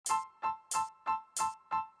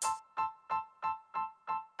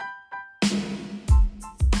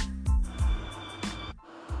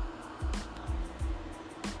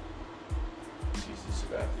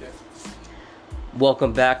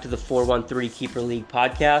Welcome back to the 413 Keeper League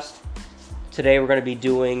podcast. Today we're going to be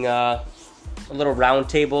doing a little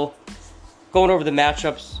roundtable, going over the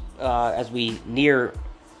matchups as we near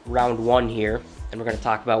round one here, and we're going to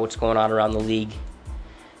talk about what's going on around the league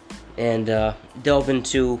and delve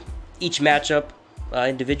into each matchup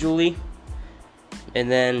individually,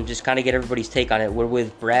 and then just kind of get everybody's take on it. We're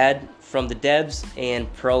with Brad from the Debs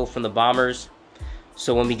and Pro from the Bombers,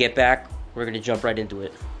 so when we get back, we're going to jump right into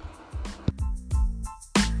it.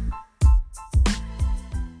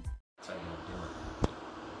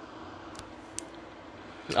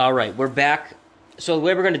 All right, we're back. So the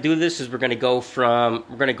way we're going to do this is we're going to go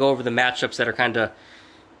over the matchups that are kind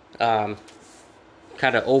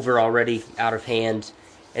of over already, out of hand,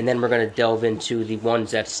 and then we're going to delve into the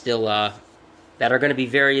ones that still that are going to be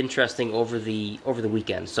very interesting over the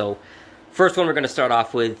weekend. So first one we're going to start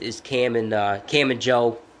off with is Cam and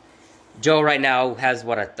Joe. Joe right now has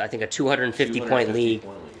I think a 250 point lead.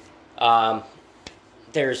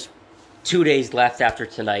 There's 2 days left after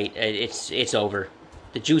tonight. It's over.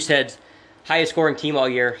 The Juiceheads, highest scoring team all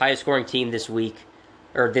year, highest scoring team this week,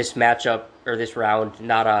 or this matchup, or this round.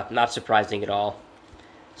 Not surprising at all.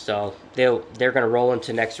 So they're going to roll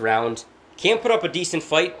into next round. Cam put up a decent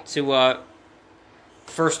fight to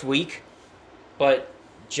first week, but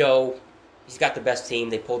Joe, he's got the best team.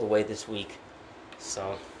 They pulled away this week.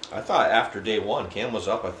 So I thought after day one, Cam was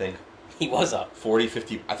up, I think. He was up. 40,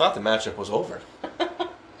 50. I thought the matchup was over.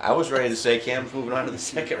 I was ready to say Cam's moving on to the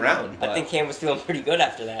second round. I think Cam was feeling pretty good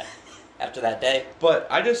after that day. But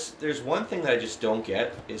there's one thing that I just don't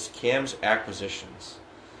get is Cam's acquisitions.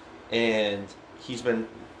 And he's been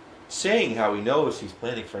saying how he knows he's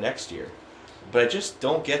planning for next year. But I just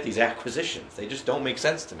don't get these acquisitions. They just don't make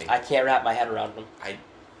sense to me. I can't wrap my head around them. I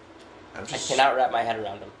cannot wrap my head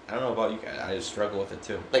around them. I don't know about you guys. I just struggle with it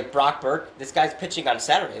too. Like Brock Burke, this guy's pitching on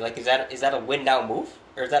Saturday. Like, is that a win now move?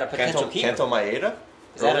 Or is that a potential keeper? Kento Maeda?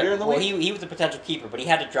 Earlier in the week? He was a potential keeper, but he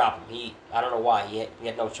had to drop him. I don't know why. He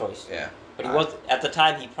had no choice. Yeah. But he was at the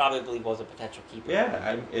time. He probably was a potential keeper.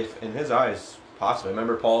 Yeah, if in his eyes, possibly. I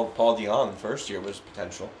remember Paul DeYoung the first year was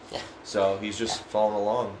potential. Yeah. So he's just following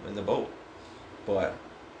along in the boat. But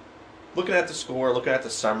looking at the score, looking at the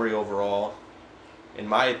summary overall, in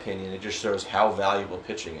my opinion, it just shows how valuable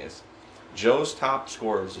pitching is. Joe's top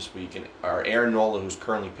scorers this week are Aaron Nola, who's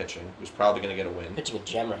currently pitching, who's probably going to get a win. Pitching a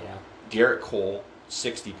gem right now. Garrett Cole,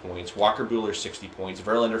 60 points. Walker Buehler, 60 points.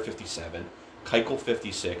 Verlander, 57. Keuchel,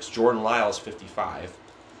 56. Jordan Lyles, 55.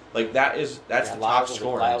 Like, that's the top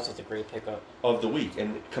scorer. Lyles is a great pickup of the week.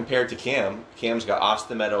 And compared to Cam's got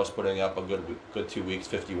Austin Meadows putting up a good 2 weeks,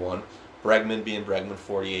 51. Bregman being Bregman,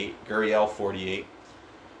 48. Gurriel, 48.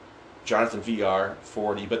 Jonathan VR,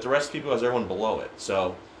 40. But the rest of the people has everyone below it.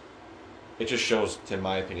 So it just shows, in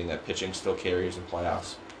my opinion, that pitching still carries in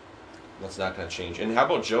playoffs. That's not going to change. And how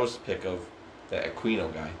about Joe's pick of the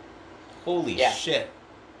Aquino guy? Holy shit.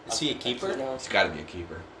 Is he a keeper? He's got to be a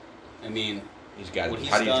keeper. I mean, he's got to be.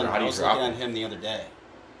 How do you drop him? I was looking at him the other day.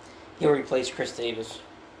 He'll replace Chris Davis.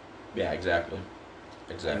 Yeah, exactly.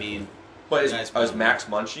 I mean, but is Max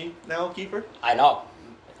Muncy now a keeper? I know.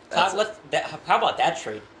 How about that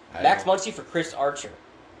trade? Max Muncy for Chris Archer.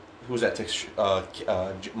 Who's that?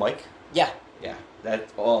 Mike? Yeah. Yeah,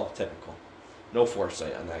 that's all typical. No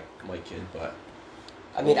foresight on that Mike kid, but...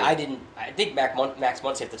 I mean, I think Max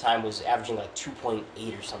Muncy at the time was averaging like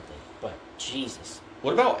 2.8 or something, but Jesus.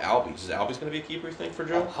 What about Albies? Is Albies going to be a keeper, you think, for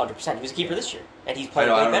Joe? 100%. He was a keeper this year, and he's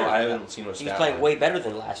playing way better. I haven't seen what He was playing way better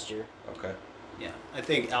than last year. Okay. Yeah, I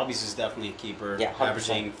think Albies is definitely a keeper. Yeah, 100%.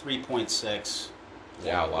 Averaging 3.6.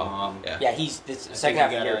 Yeah, wow. Yeah, he's this second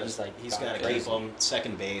half of the year. He's got to keep him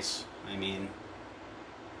second base. I mean,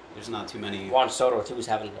 there's not too many. Juan Soto too is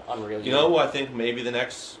having an unreal year. You know who I think maybe the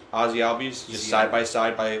next Ozzy Albies, just side by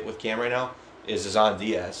side with Cam right now, is Zan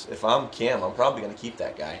Diaz. If I'm Cam, I'm probably going to keep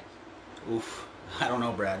that guy. Oof. I don't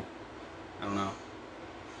know, Brad. I don't know.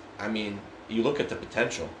 I mean, you look at the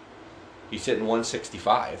potential. He's hitting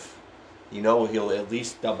 165. You know he'll at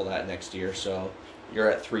least double that next year, so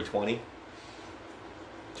you're at 320,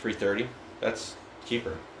 330. That's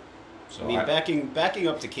keeper. So I mean, backing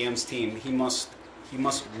up to Cam's team, he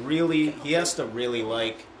has to really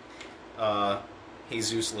like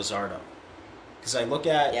Jesus Luzardo, because I look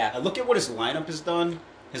at what his lineup has done.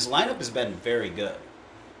 His lineup has been very good.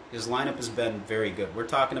 We're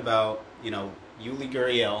talking about Yuli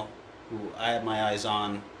Gurriel, who I had my eyes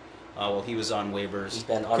on. He was on waivers. He's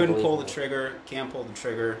been couldn't pull the trigger. Can't pull the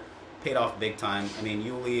trigger. Paid off big time. I mean,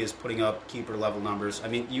 Yuli is putting up keeper level numbers. I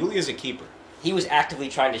mean, Yuli is a keeper. He was actively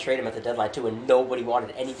trying to trade him at the deadline too, and nobody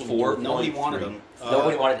wanted anything to do with him. Nobody wanted him.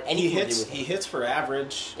 Nobody wanted anything to do with him. He hits for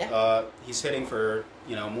average. Yeah. He's hitting for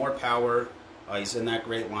more power. He's in that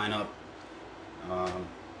great lineup.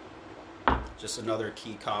 Just another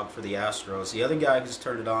key cog for the Astros. The other guy who's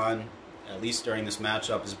turned it on, at least during this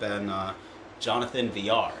matchup, has been Jonathan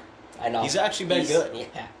VR. I know. He's actually been good.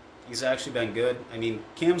 Yeah. He's actually been good. I mean,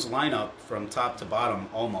 Cam's lineup from top to bottom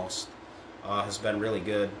almost has been really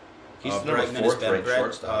good. He's the number 4th ranked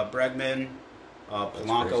shortstop. Bregman,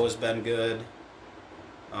 Polanco has been good.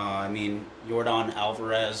 I mean, Yordan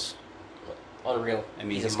Alvarez. Unreal. I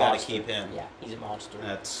mean, he's he's got to keep him. Yeah, he's a monster.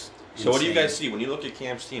 That's So what do you insane. guys see when you look at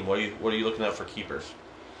Cam's team? What are you looking at for keepers?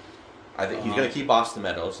 I think he's going to keep Austin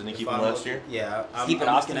Meadows. Didn't he keep him last year? Yeah. He's keeping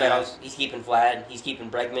Austin Meadows. He's keeping Vlad. He's keeping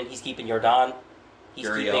Bregman. He's keeping Yordan. He's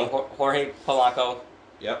keeping Jorge Polanco.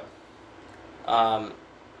 Yep.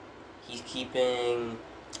 He's keeping.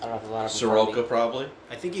 I don't know if a lot of Soroka probably.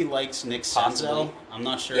 I think he likes Nick Possibly. Senzel. I'm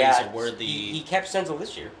not sure Yeah, he's a worthy. He kept Senzel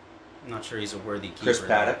this year. I'm not sure he's a worthy keeper. Chris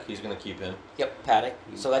Paddock, he's going to keep him. Yep, Paddock.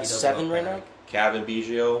 So that's He does 7 love right Paddock. now. Kevin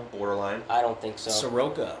Biggio, borderline. I don't think so.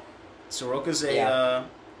 Soroka. Soroka's a Yeah.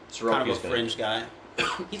 kind of a fringe guy.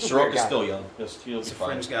 He's a weird Soroka's guy. still young. He'll be He's a fine.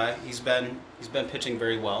 fringe guy. He's been pitching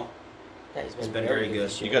very well. Yeah, He's been very good.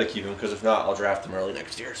 this You year. got to keep him because if not, I'll draft him early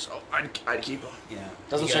next year. So I'd keep him. Yeah.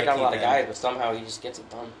 Doesn't You check gotta out a lot of keep him. guys, but somehow he just gets it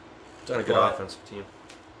done. Done a good But- offensive team.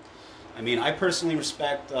 I mean, I personally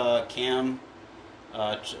respect Cam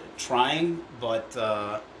trying, but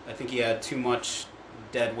I think he had too much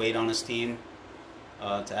dead weight on his team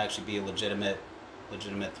to actually be a legitimate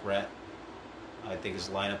threat. I think his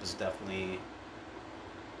lineup is definitely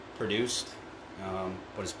produced,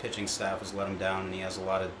 but his pitching staff has let him down, and he has a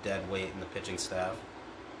lot of dead weight in the pitching staff.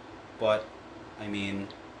 But, I mean,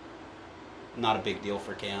 not a big deal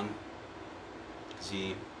for Cam, because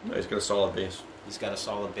No, he's got a solid base. he's got a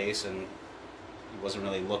solid base, and he wasn't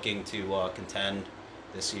really looking to contend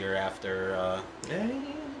this year after a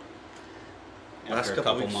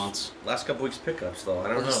couple months. Last couple weeks pickups though. I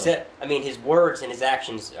don't Well, know. he said, I mean, his words and his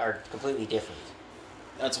actions are completely different.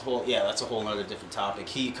 That's a whole other different topic.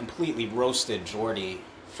 He completely roasted Jordy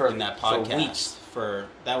in that for podcast. weeks.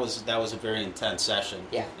 That was a very intense session.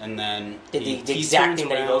 Yeah. And then Did he the exact turns thing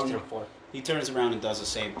that he around- roasted him for. He turns around and does the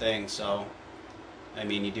same thing. So, I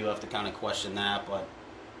mean, you do have to kind of question that, but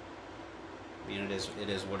I mean, it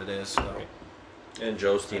is what it is. So, And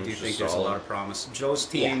Joe's I team do is think just there's a lot solid. of promise. Joe's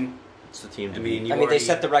team. It's the team. I To mean, beat. you I mean, they already-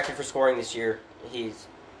 set the record for scoring this year.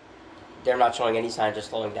 They're not showing any signs of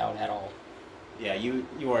slowing down at all. Yeah, you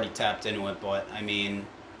already tapped into it, but I mean,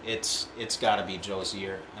 it's got to be Joe's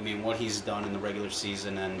year. I mean, what he's done in the regular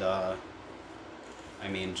season, and I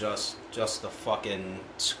mean, just the fucking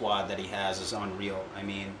squad that he has is unreal. I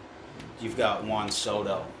mean, you've got Juan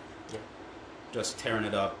Soto, Yeah. just tearing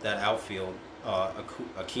it up. That outfield,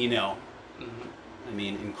 Aquino. Mm-hmm. I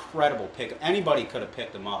mean, incredible pick. Anybody could have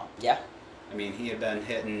picked him up. Yeah. I mean, he had been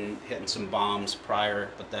hitting some bombs prior,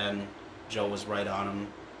 but then Joe was right on him.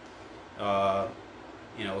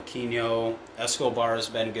 Aquino, Escobar has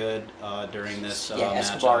been good during this Yeah,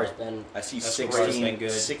 Escobar has matchup. been. I see Escobar's been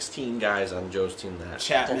good. 16 guys on Joe's team that.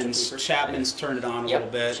 Chapman's turned it on a little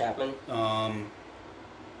bit. Chapman.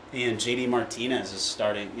 And JD Martinez is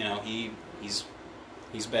starting. You know, he's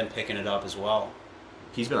been picking it up as well.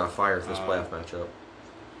 He's been on fire for this playoff matchup.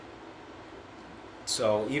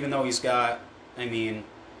 So even though he's got, I mean,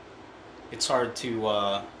 it's hard to.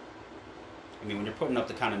 I mean, when you're putting up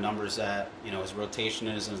the kind of numbers that his rotation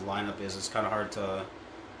is and his lineup is, it's kind of hard to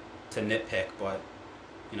nitpick. But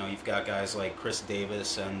you've got guys like Chris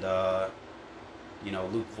Davis and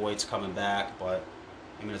Luke Voigt's coming back. But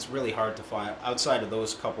I mean, it's really hard to find outside of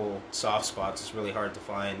those couple soft spots. It's really hard to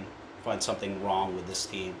find something wrong with this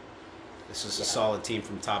team. This is a solid team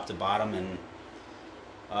from top to bottom, and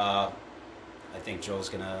I think Joe's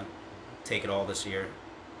gonna take it all this year.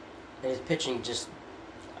 And his pitching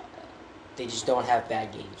they just don't have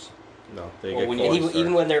bad games. No, they Well, get when close. And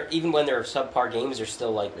even when they're subpar games, they're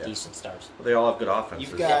still like decent stars. They all have good offenses.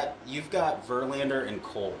 You've got Verlander and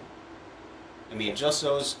Cole. I mean, just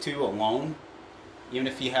those two alone, even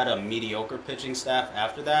if you had a mediocre pitching staff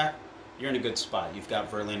after that, you're in a good spot. You've got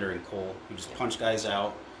Verlander and Cole who just punch guys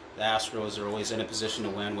out. The Astros are always in a position to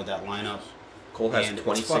win with that lineup. Cole has And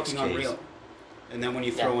 26 it's fucking Ks. unreal. And then when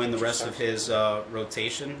you throw in the rest of his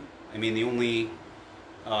rotation, I mean, the only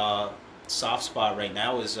soft spot right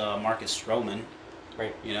now is Marcus Stroman.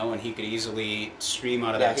 Right. And he could easily stream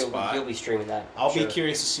out of that spot. He'll be streaming that. I'll sure. be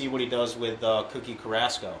curious to see what he does with Cookie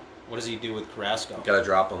Carrasco. What does he do with Carrasco? You gotta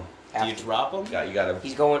drop him. Do you drop him? Yeah, you gotta.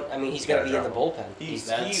 He's going. I mean, he's going to be in the drop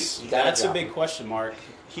bullpen. That's a big question mark.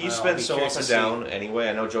 He's I'll been be so curious up and to see. down anyway.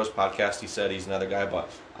 I know Joe's podcast, he said he's another guy, but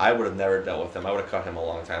I would have never dealt with him. I would have cut him a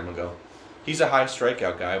long time ago. He's a high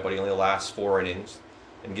strikeout guy, but he only lasts 4 innings.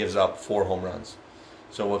 and gives up 4 home runs.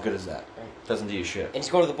 So what good is that? Right. Doesn't do you shit. And he's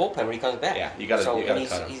going to the bullpen when he comes back. Yeah, you gotta cut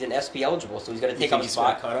him. He's an SP eligible, so he's going to You take up think a he's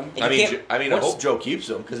gonna spot. cut him? And I once- hope Joe keeps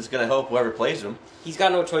him because it's going to help whoever plays him. He's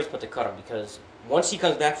got no choice but to cut him because once he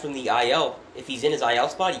comes back from the IL, if he's in his IL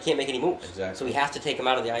spot, he can't make any moves. Exactly. So he has to take him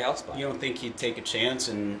out of the IL spot. You don't think he'd take a chance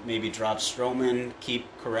and maybe drop Stroman, keep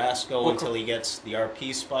Carrasco Well, until he gets the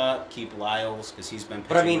RP spot, keep Lyles because he's been pitching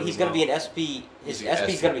But I mean, really he's going to well. be an SP. His He's an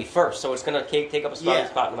SP's SP. going to be first, so it's going to take up a spot. Yeah,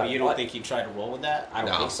 spot no but matter you don't what. think he'd try to roll with that? I don't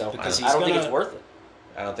No, think so. because I he's don't think gonna- it's worth it.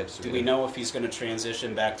 I don't think so. Do we know if he's going to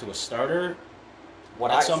transition back to a starter?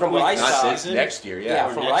 From what I Not saw, this season? next year, yeah,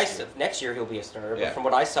 or from next what I year. saw, next year he'll be a starter. Yeah. But from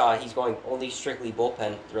what I saw, he's going only strictly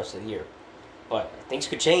bullpen the rest of the year. But things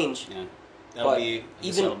could change. Yeah, But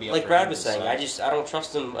that'll be up like for Brad him was to saying, decide. I don't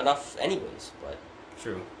trust him enough, anyways. But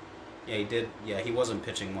True. Yeah, he did. Yeah, he wasn't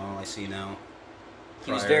pitching well. I see now.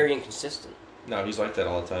 he was Prior. very inconsistent. No, he's like that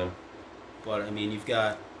all the time. But I mean, you've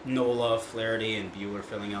got Nola, Flaherty, and Bueller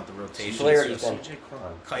filling out the rotation. Flaherty's It's just- been CJ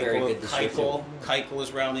Cron. very good this year, Keuchel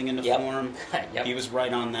is rounding into Yep. form. Yep. He was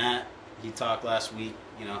right on that. He talked last week.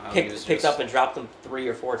 You know how he was Picked just, up and dropped him 3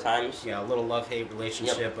 or 4 times. yeah, a little love-hate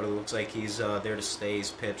relationship, but it looks like he's there to stay. He's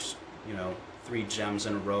pitched, 3 gems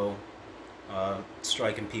in a row,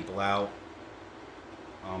 striking people out.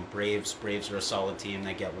 Braves are a solid team.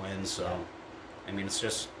 They get wins. So, I mean, it's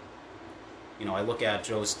just, I look at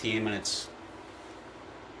Joe's team and it's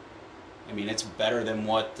better than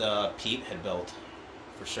what Pete had built,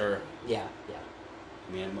 for sure. Yeah.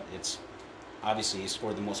 I mean, it's obviously he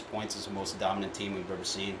scored the most points as the most dominant team we've ever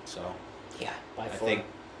seen. So, Yeah, by I far. think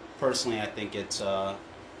personally, I think it's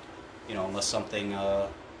unless something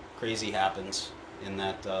crazy happens in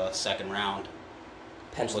that second round,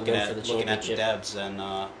 penciled looking in at for the the championship. Debs, then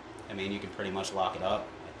you can pretty much lock it up.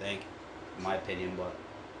 I think, in my opinion, but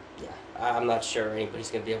Yeah, I'm not sure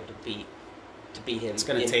anybody's going to be able to beat him. It's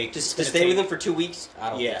gonna take- to it's gonna stay with take- him for 2 weeks. I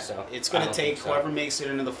don't yeah, think so. it's I going to don't take think so. whoever makes it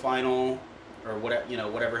into the final, or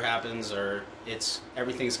whatever happens, or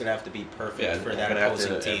everything's going to have to be perfect Yeah, for they're that gonna have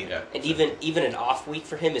opposing to- team. Yeah. And even an off week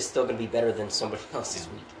for him is still going to be better than somebody else's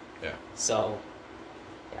week. Yeah. So,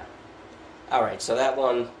 yeah. All right, so that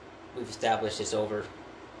one we've established is over.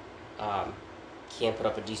 Can't put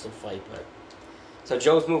up a decent fight, but so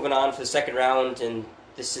Joe's moving on for the second round, and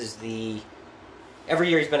this is every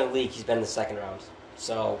year he's been in the league, he's been in the second round.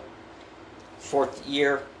 So 4th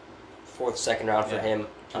year, 4th second round for Yeah. him.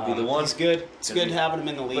 Could be the one. He's good. It's good having him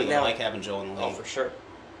in the league. now- I like having Joe in the Oh, league. for sure.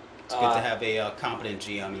 It's good to have a competent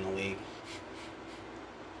GM in the league.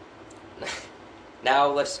 Now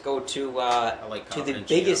let's go to I like to the confident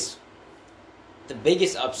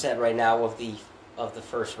biggest upset right now of the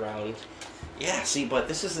first round. Yeah, see, but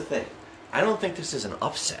this is the thing. I don't think this is an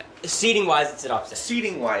upset. Seating wise, it's an upset.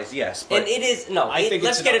 Seating wise, yes, but And it is I think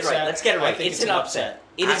let's it's get an it right. upset. Let's get it I right. think It's an upset.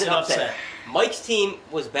 It is It's an an upset. upset. Mike's team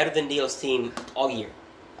was better than Neil's team all year.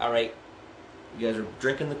 All right. you guys are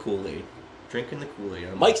drinking the Kool-Aid.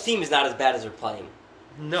 Mike's team is not as bad as they're playing.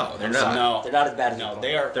 No, they're So, not. no, They're not as bad as no, they're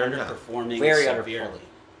they are They're not. underperforming Very severely.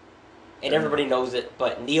 And everybody knows it.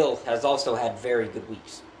 But Neil has also had very good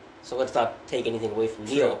weeks. So let's not take anything away from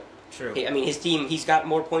Neil. True. I mean, his team. He's got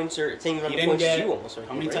more points or things on He the didn't points as get. you almost. I How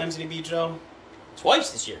think, many right? times did he beat Joe?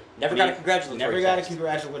 Twice this year. Never got a congratulatory. Never got a text.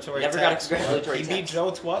 congratulatory Never got a text. congratulatory He beat text.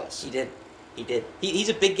 Joe twice. He did. He's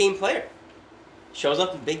a big game player. Shows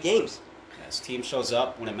up in big games. His team shows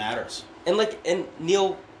up when it matters. And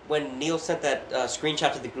Neil, when Neil sent that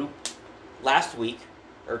screenshot to the group last week,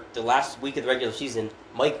 or the last week of the regular season,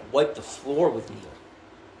 Mike wiped the floor with Neil.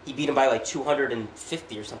 He beat him by like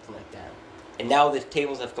 250 or something like that. And now the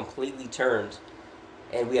tables have completely turned,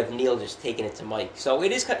 and we have Neil just taking it to Mike. So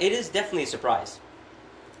it is definitely a surprise.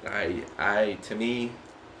 To me,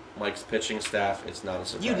 Mike's pitching staff, it's not a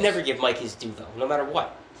surprise. You'd never give Mike his due though, no matter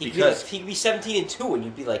what. He'd be 17-2, and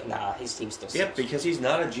you'd be like, nah, his team still sucks. Yeah, because he's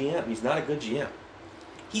not a GM. He's not a good GM.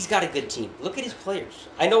 He's got a good team. Look at his players.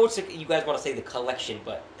 I know you guys want to say the collection,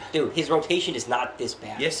 but dude, his rotation is not this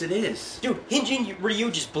bad. Yes, it is. Dude, Hyunjin Ryu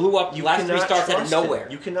just blew up You last 3 cannot starts out of trust him. nowhere.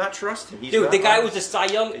 You cannot trust him. He's Dude, not the guy right. was a Cy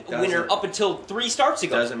Young It winner doesn't- up until 3 starts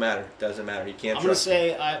ago. Doesn't matter. You can't I'm gonna trust him.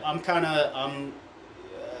 say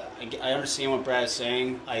I understand what Brad's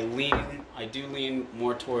saying. I do lean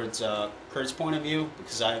more towards Kurt's point of view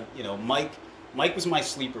because Mike was my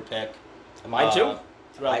sleeper pick. Mine too.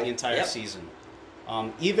 Throughout the entire season.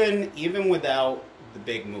 Even without the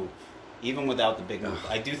big move.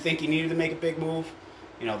 I do think he needed to make a big move.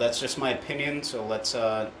 That's just my opinion. So let's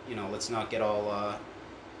not get all.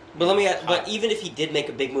 But even if he did make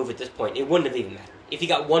a big move at this point, it wouldn't have even mattered. If he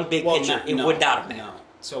got one big pitcher, it would not have mattered. No.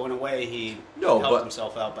 So in a way, he No, helped but-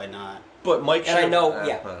 himself out by not. But Mike And I should- know, I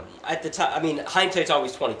yeah, don't know. at the time, I mean, hindsight's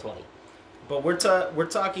always 20/20. But we're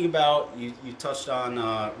talking about you touched on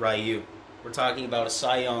Ryu. We're talking about a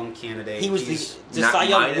Cy Young candidate. He was He's- the Cy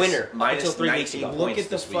Young minus- winner up minus until 3 weeks 19 ago. Look points at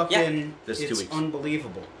the this week. fucking. This 2 it's weeks.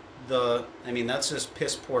 unbelievable. I mean, that's just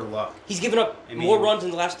piss poor luck. He's given up I mean- more runs in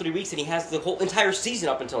the last 3 weeks than he has the whole entire season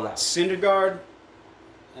up until now. Syndergaard.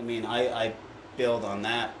 I mean, I build on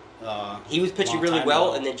that. He was pitching long really time well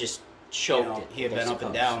ago. and then just You choked know, it. he had been against up the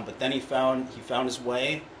and Cubs. down, but then he found his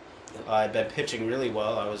way. Yep. I'd been pitching really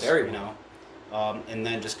well. I was Very you know, and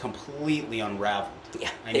then just completely unraveled. Yeah,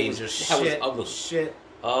 I it mean, was- just that was shit, ugly. shit,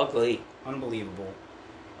 Ugly. unbelievable.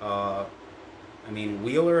 I mean,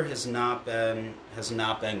 Wheeler has not been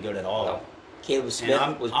good at all. No. Caleb Smith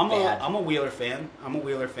And was I'm bad. a Wheeler fan.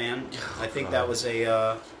 I think that was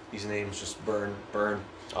a These names just burn.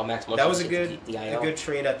 Oh, Max Muncy that was a gets good the a IL. good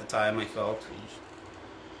trade at the time. I felt.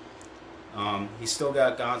 He's still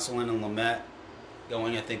got Gonsolin and Lamet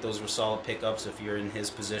going. I think those were solid pickups if you're in his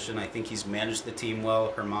position. I think he's managed the team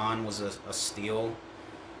well. Herman was a steal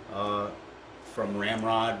from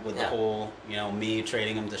Ramrod with the Yeah. whole, me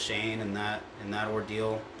trading him to Shane and that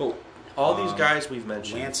ordeal. But all these guys we've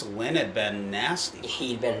mentioned. Lance Lynn had been nasty.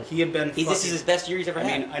 He had been. This This is his best year he's ever I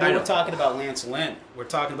had. mean, I know I know. we're talking about Lance Lynn.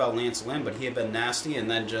 But he had been nasty, and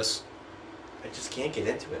then I just can't get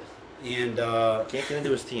into it. and Can't get into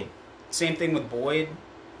his team. same thing with Boyd.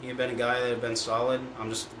 He had been a guy that had been solid. I'm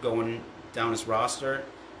just going down his roster,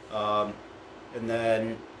 and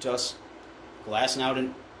then just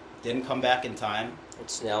Glasnow didn't come back in time.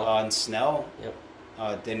 It's Snell. And Snell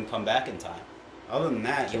Yep. didn't come back in time. Other than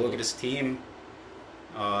that, you look at his team.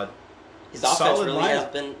 His offense solid really has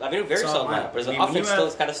lineup. been. I mean, a very Solid solid lineup. lineup, but his I mean, when offense you still have-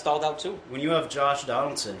 is kind of stalled out too. When you have Josh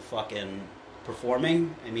Donaldson fucking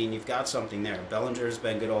performing, I mean, you've got something there. Bellinger's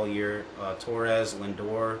been good all year. Torres,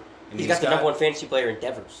 Lindor. I mean, He's got the number one fantasy player in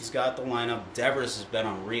Devers. He's got the lineup. Devers has been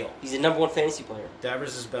unreal. He's the number one fantasy player.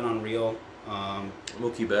 Devers has been unreal.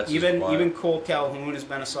 Mookie Betts. is Even quiet. Cole Calhoun has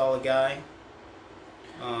been a solid guy.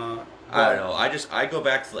 I don't know. I go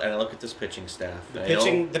back to and I look at this pitching staff. The and I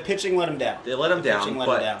know pitching let him down. they let him The down. pitching let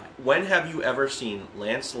But him down. when have you ever seen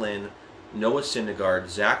Lance Lynn, Noah Syndergaard,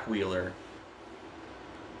 Zach Wheeler,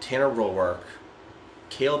 Tanner Roark,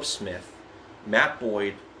 Caleb Smith, Matt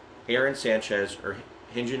Boyd, Aaron Sanchez, or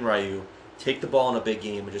Hyun-Jin Ryu take the ball in a big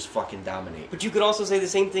game and just fucking dominate? But you could also say the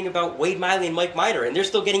same thing about Wade Miley and Mike Miner, and they're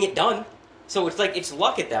still getting it done. So it's like it's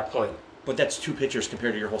luck at that point. But that's two pitchers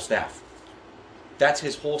compared to your whole staff. That's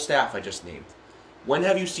his whole staff I just named. When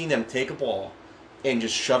have you seen them take a ball and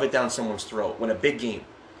just shove it down someone's throat? When a big game.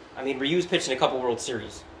 I mean, Ryu's pitched in a couple World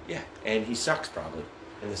Series. Yeah, and he sucks probably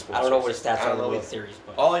in this World I don't know Series. what his stats I are don't in the know World either. Series,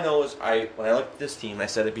 but All I know is when I looked at this team, I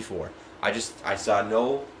said it before. I saw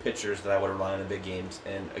no pitchers that I would rely on in big games,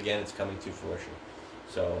 and again, it's coming to fruition.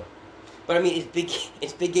 So but I mean,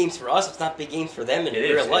 it's big games for us. It's not big games for them in it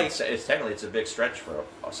real is. life. It's technically a big stretch for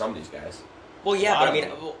some of these guys. Well, yeah, but I mean,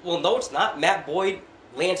 Wow. well, no, it's not. Matt Boyd,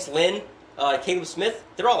 Lance Lynn, Caleb Smith,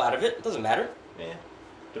 they're all out of it. It doesn't matter. Yeah,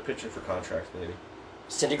 they're pitching for contracts maybe.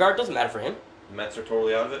 Syndergaard doesn't matter for him. The Mets are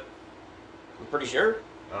totally out of it. I'm pretty sure.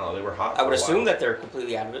 I don't know. They were hot. I would for a assume while. that they're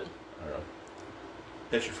completely out of it. I don't know.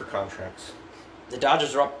 Pitching for contracts. The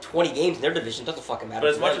Dodgers are up 20 games in their division. Doesn't fucking matter. But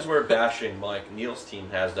as to much them. as we're bashing Mike, Neil's team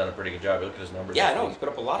has done a pretty good job. Look at his numbers. Yeah, I this know. week. He's put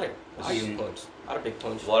up a lot of mean- points. A lot of big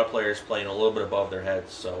points. There's a lot of players playing a little bit above their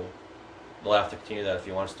heads, so they'll have to continue that if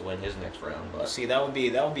he wants to win his next round. But See, that would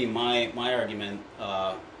be my argument.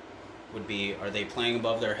 Would be, are they playing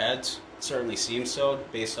above their heads? It certainly seems so,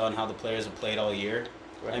 based on how the players have played all year.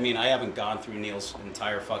 Right. I mean, I haven't gone through Neil's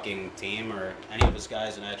entire fucking team or any of his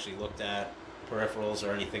guys and actually looked at peripherals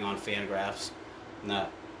or anything on Fangraphs. I'm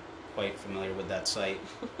not quite familiar with that site,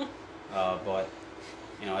 but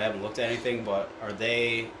I haven't looked at anything. But are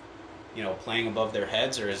they, playing above their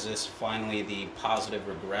heads, or is this finally the positive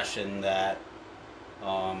regression that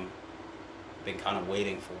been kind of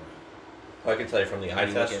waiting for? I can tell you from the eye When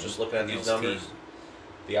you look test, at just looking at these Neil's numbers, team.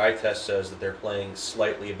 the eye test says that they're playing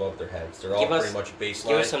slightly above their heads. They're all Give us- pretty much baseline.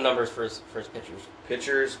 Give us some numbers for his pitchers.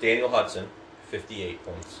 Pitchers, Daniel Hudson, 58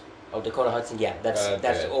 points. Oh, Dakota Hudson. Yeah, that's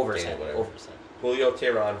Okay, oversight. whatever. Oversight. Julio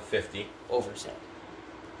Teheran, 50. Oversight.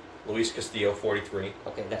 Luis Castillo, 43.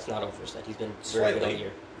 Okay, that's not oversight. He's been very good all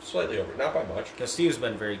year. Slightly over. Not by much. Castillo's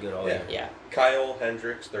been very good all Yeah. year. Yeah. Kyle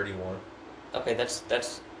Hendricks, 31. Okay, that's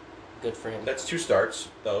good for him. That's 2 starts,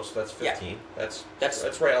 though, so that's Yeah. 15. That's That's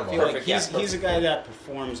right on I the feel line. like Perfect, yeah, he's a guy that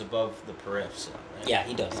performs above the periffs. Right? Yeah,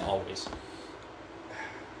 he does always.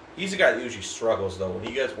 He's a guy that usually struggles, though. When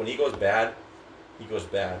he goes bad, he goes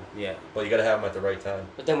bad. Yeah. But you got to have him at the right time.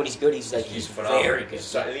 But then when he's good, he's He's phenomenal. phenomenal. Very good.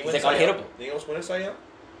 He's like He's like unhittable. Did he almost win a Cy Young?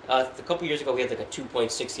 A couple years ago, we had like a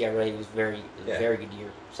 2.6 ERA. It was very good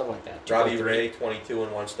year, something like that. Robbie 2.3. Ray, 22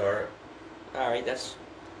 in one start. All right, that's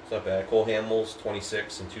It's not bad. Cole Hamels,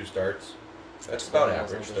 26 in 2 starts. That's about Yeah,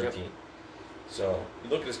 average, that's 13. So you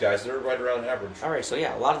look at these guys; they're right around average. all right. So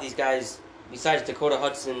yeah, a lot of these guys, besides Dakota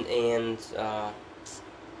Hudson and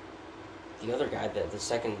the other guy, the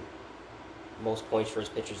second most points for his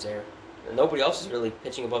pitchers there, nobody else is really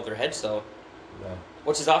pitching above their heads. So, No.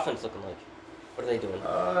 what's his offense looking like? What are they doing?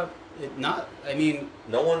 I mean,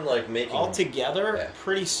 No one like making. altogether, Yeah.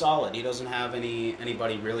 pretty solid. He doesn't have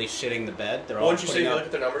anybody really shitting the bed. They're all Wouldn't you say putting you up look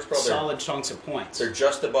at their numbers, bro? solid chunks of points. They're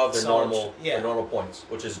just above their Solid, normal points,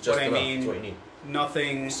 which is just But I enough. mean, That's what you need.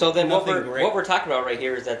 Nothing. So then, what nothing great. we're talking about right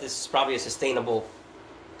here is that this is probably a sustainable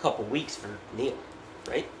couple weeks for Neil,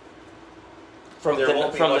 right? From There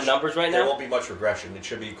won't be the much- numbers right There now. won't be much regression. It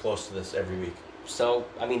should be close to this every week So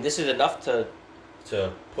I mean, this is enough to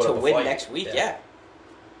put up a win fight. next week. Yeah,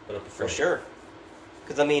 Put up a for fight. sure.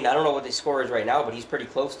 Because I mean, I don't know what the score is right now, but he's pretty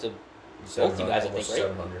close to both you guys, I think, Almost right?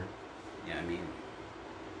 700. Yeah, I mean,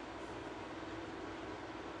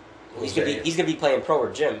 He's gonna be playing pro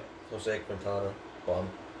or gym. Jose Quintana, bum.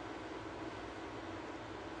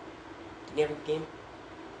 Did he have a good game?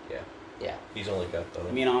 Yeah, Yeah. he's only got the.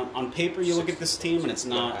 I mean, on paper you look at this team and it's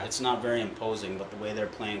not Yeah. it's not very imposing, but the way they're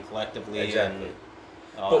playing collectively Exactly. and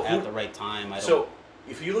But who- at the right time, I don't. So,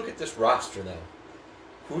 if you look at this roster now,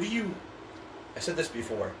 who do you? I said this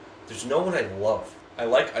before. There's no one I love. I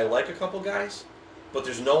like a couple guys, but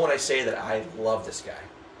there's no one I say that I love this guy.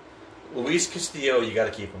 Luis Castillo, you got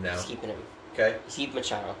to keep him now. He's keeping him. Okay. He's keeping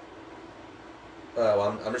Machado.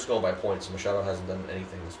 Well, I'm just going by points. Machado hasn't done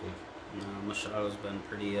anything this week. No, Machado's been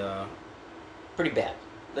pretty Pretty bad.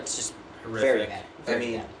 That's just horrific. very bad. Very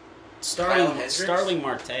mean, bad. Starling Hendricks? Starling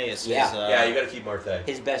Marte is Yeah. Yeah, you got to keep Marte.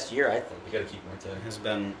 His best year, I think. You got to keep Marte. has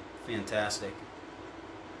been fantastic.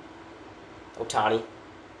 Otani,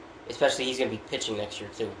 especially he's gonna be pitching next year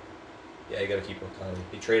too. Yeah, you got to keep Otani.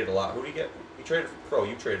 He traded a lot. Who did he get? He traded for Pro.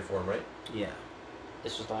 You traded for him, right? Yeah,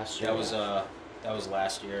 This was last year. that was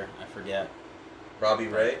last year. I forget. Robbie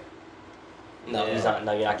Ray, No, Yeah. he's not.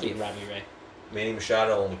 No, you're not keeping Robbie Ray. Manny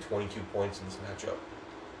Machado, only 22 points in this matchup.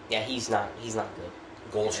 Yeah, he's not. He's not good.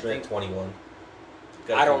 Goldschmidt, I think- 21.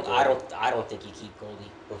 I don't think you keep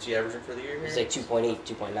Goldie. What's he averaging for the year? He's like 2.8,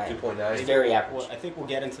 2.9. 2.9. He's very average. Well, I think we'll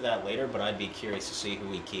get into that later, but I'd be curious to see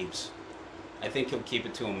who he keeps. I think he'll keep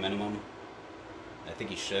it to a minimum. I think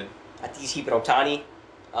he should. I think he's keeping Otani,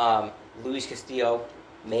 Luis Castillo,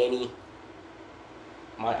 Manny.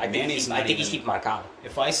 I think Manny's he's not keeping even- Moncada.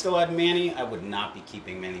 If I still had Manny, I would not be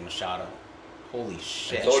keeping Manny Machado. Holy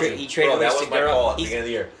shit! I told you. He traded Bro, that Luis was my Segura. call at the He's- beginning of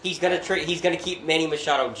the year. He's gonna keep Manny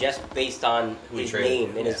Machado just based on Who he his traded.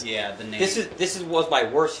 name and his. Yeah, the name. This was my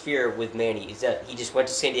worst fear with Manny is that he just went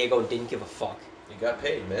to San Diego and didn't give a fuck. He got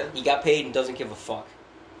paid, man. He got paid and doesn't give a fuck.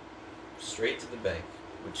 Straight to the bank.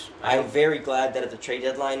 which I'm very glad that at the trade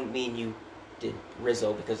deadline, me and you did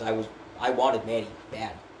Rizzo because I wanted Manny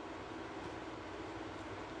bad.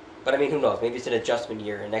 But I mean, who knows? Maybe it's an adjustment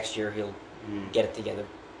year, and next year he'll get it together.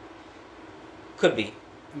 Could be.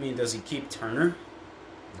 I mean, does he keep Turner?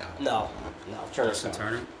 No. Turner's Justin gone.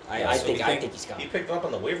 Turner? I Yeah, so think you I think- think he's gone. He picked up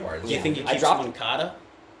on the waiver wire. Do you think he I keeps dropped- Moncada?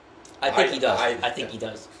 I think he does. I- I think he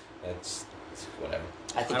does. That's whatever.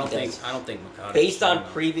 I think he does. I don't think Moncada. Based on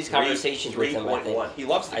previous conversations with him, I 3.1. think. He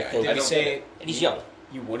loves the I guy. think- Did I he don't say get it. And he's young.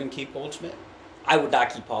 you wouldn't keep Goldschmidt? I would not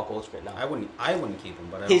keep Paul Goldschmidt now. I wouldn't keep him,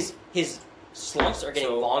 but His slumps are getting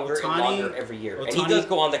So, longer and Ohtani- longer every year, and he Ohtani- does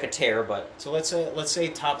go on like a tear. But So let's say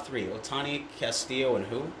top three: Otani, Castillo, and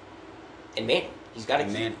who? and Manny, he's got to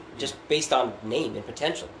And keep Manny. just based on name and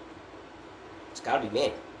potential. It's got to be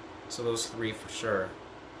Manny. So those three for sure.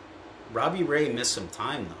 Robbie Ray missed some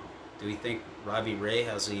time though. Do we think Robbie Ray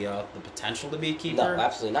has the potential to be a keeper? No,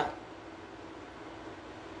 absolutely not.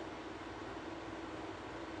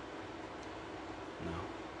 No.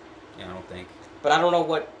 Yeah, I don't think. But I don't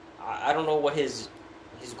know what his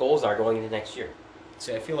goals are going into next year.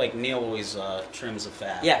 See, I feel like Neil always trims the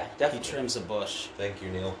fat. Yeah, definitely. He trims the bush. Thank you,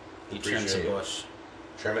 Neil. He trims the Appreciate it. bush.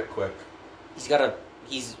 Trim it quick.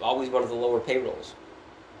 He's always one of the lower payrolls.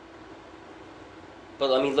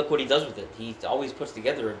 But I mean, look what he does with it. He always puts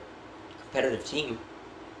together a competitive team.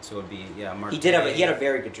 So it'd be Marte. He had a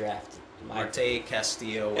very good draft. in my opinion. Marte,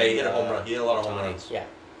 Castillo. Yeah, he hit and, a home run. He hit a lot of home Ohtani. runs. Yeah.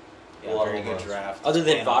 Yeah, A lot of very home good runs. draft. Other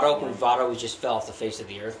than And Votto, for him. who Votto just fell off the face of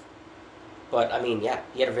the earth. But I mean, yeah,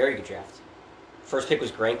 he had a very good draft. First pick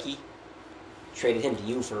was Greinke. Traded him to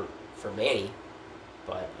you for Manny.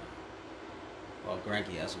 But Well,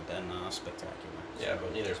 Greinke hasn't been spectacular. Yeah,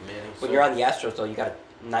 but neither's Manny. when so- you're on the Astros, though, you got a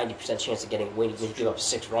 90% chance of getting a win. You can give up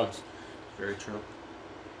 6 runs. Very true.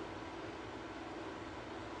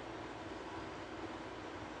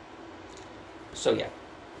 So yeah,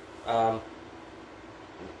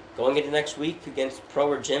 going into next week against Pro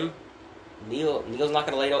or Jim, Neil's not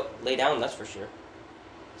going to lay down. That's for sure.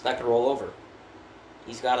 He's not going to roll over.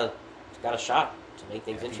 He's got a shot to make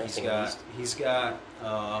things interesting. He's got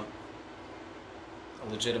a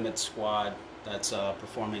legitimate squad that's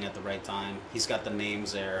performing at the right time. He's got the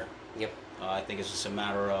names there. Yep. I think it's just a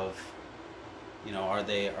matter of, are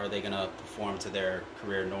they going to perform to their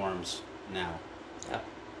career norms now? Yeah.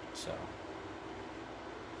 So.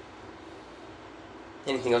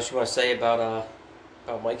 Anything else you want to say about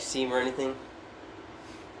Mike's team or anything?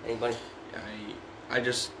 Anybody? I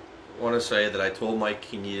just want to say that I told Mike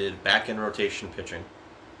he needed back-end rotation pitching,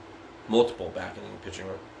 multiple back-end pitching,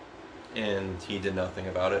 and he did nothing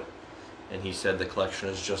about it. And he said the collection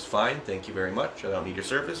is just fine. Thank you very much. I don't need your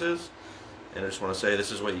services. And I just want to say this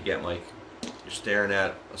is what you get, Mike. You're staring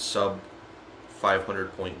at a sub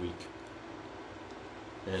 500 point week.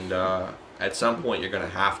 And at some point you're going to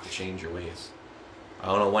have to change your ways. I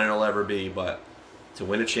don't know when it'll ever be, but to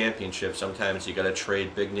win a championship, sometimes you got to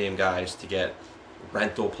trade big name guys to get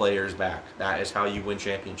rental players back. That is how you win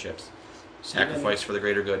championships. Sacrifice for the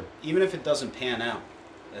greater good. Even if it doesn't pan out,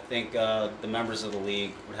 I think the members of the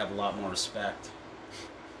league would have a lot more respect.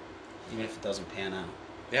 Even if it doesn't pan out.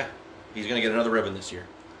 Yeah, he's going to get another ribbon this year.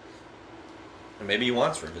 And maybe he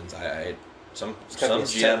wants ribbons. Some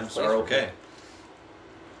GMs are okay.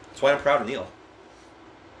 That's why I'm proud of Neil.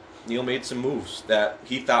 Neil made some moves that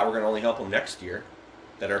he thought were going to only help him next year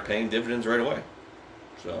that are paying dividends right away.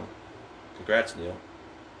 So, congrats, Neil.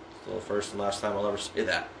 Still the first and last time I'll ever say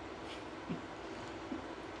that.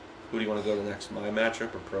 Who do you want to go to next? My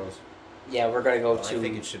matchup or pros? Yeah, we're going to go to... I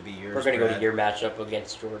think it should be yours, We're going to go to your matchup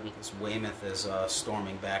against Jordan. Because Weymouth is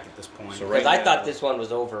storming back at this point. So Because I thought this one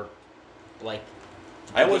was over, like...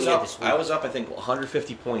 I was up. I think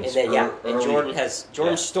 150 points. And then and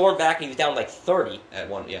Jordan stormed back and he was down like 30 at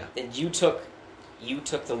one. Yeah. And you took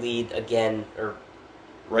the lead again, or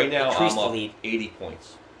right now increased I'm the up lead. 80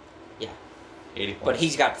 points. Yeah. 80 points. But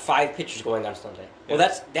he's got 5 pitchers going on Sunday. Yeah.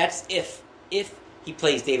 Well, that's if he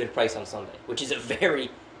plays David Price on Sunday, which is a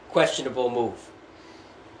very questionable move.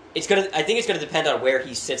 I think it's gonna depend on where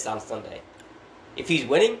he sits on Sunday. If he's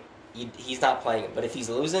winning, he's not playing him. But if he's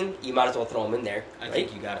losing, you might as well throw him in there. I right?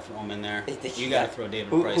 think you got to throw him in there. You got to throw David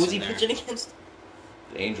Price in there. Who's he pitching against?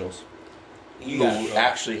 The Angels. You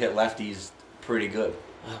actually hit lefties pretty good.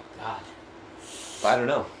 Oh God. I don't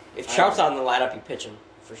know. If Trout's on the lineup, you pitch him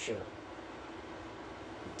for sure.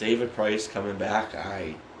 David Price coming back.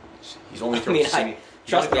 He's only thrown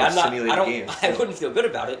trust me, games. I wouldn't feel good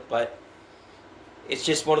about it, but it's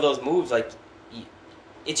just one of those moves. Like,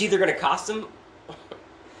 it's either going to cost him.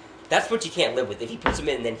 That's what you can't live with. If he puts him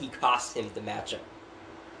in, then he costs him the matchup.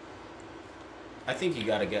 I think you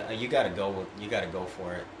gotta go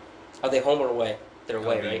for it. Are they home or away? They're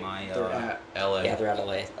away, right? They're at LA. Yeah, they're at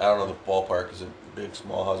LA. I don't know the ballpark. Is it big,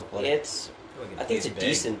 small? How's it play? I think it's a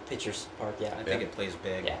decent pitcher's park. Yeah, I think it plays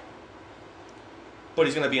big. Yeah. But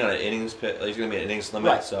he's going to be on an innings pit. He's going to be an innings limit.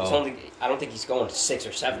 Right. So I don't think he's going to 6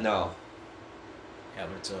 or 7. No. Yeah,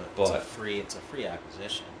 but it's a free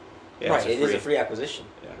acquisition. Yeah, right, it is a free acquisition.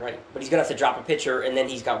 Yeah. Right, but he's gonna have to drop a pitcher, and then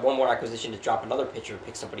he's got one more acquisition to drop another pitcher and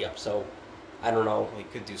pick somebody up. So, I don't know. Well, he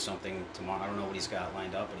could do something tomorrow. I don't know what he's got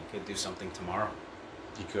lined up, but he could do something tomorrow.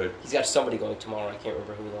 He could. He's got somebody going tomorrow. I can't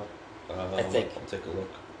remember who though. I think. I'll take a look.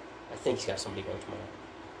 I think he's got somebody going tomorrow.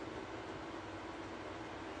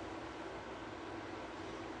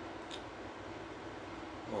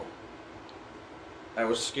 Well, I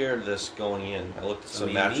was scared of this going in. I looked at some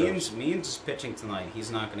matchups. Means is pitching tonight. He's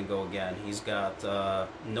not going to go again. He's got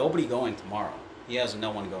nobody going tomorrow. He has no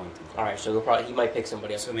one going tomorrow. All right, so he might pick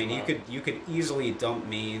somebody else. So tomorrow. you could easily dump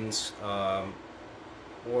Means, or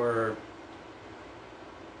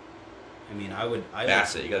I would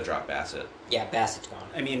Bassett. You got to drop Bassett. Yeah, Bassett's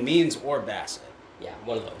gone. Means or Bassett. Yeah,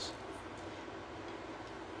 one of those.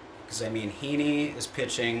 Because Heaney is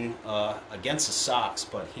pitching against the Sox,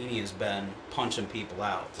 but Heaney has been punching people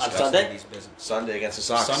out on Sunday. Sunday against the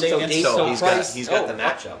Sox. He's got the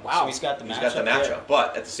matchup. Wow, so he's got the matchup. Yeah.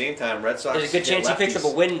 But at the same time, Red Sox. There's a good chance he picks up a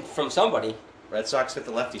win from somebody. Red Sox hit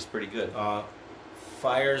the lefties pretty good.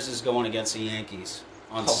 Fires is going against the Yankees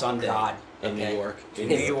on Sunday. God. In New York. In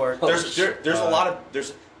New York. There's a lot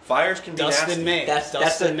of Fires can be Dustin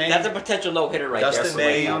nasty. May. That's a potential no-hitter right there. Dustin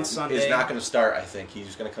May on Sunday is not going to start. I think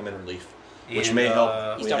he's going to come in relief, which may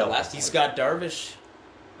help. He's done last. He's got Darvish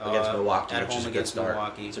against Milwaukee, at home against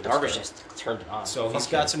Milwaukee. Darvish just turned it on. So he's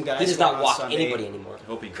got some guys. He does not walk Sunday. anybody anymore. I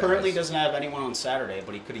hope he currently doesn't have anyone on Saturday,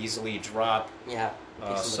 but he could easily drop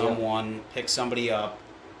pick somebody up,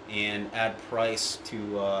 and add Price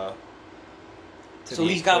to to So the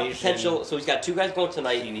he's got equation. potential. So he's got 2 guys going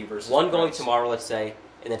tonight, Heaney versus one going Price. tomorrow, let's say,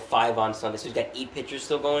 and then 5 on Sunday. So he's got 8 pitchers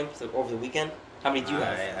still going over the weekend. How many do you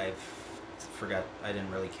have? I forgot. I didn't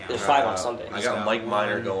really count. There's 5 on Sunday. I He's got got Mike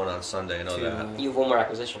Miner 1, going on Sunday. I know 2, that. You have 1 more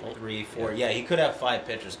acquisition, right? 3, 4. Yeah, he could have 5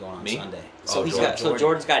 pitchers going on Me? Sunday. So Oh, he's Jordan. got. So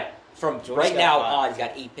Jordan's got from Jordan's right got now 5. on. He's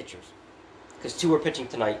got 8 pitchers, because 2 are pitching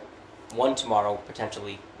tonight, 1 tomorrow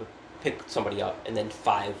potentially. Would pick somebody up, and then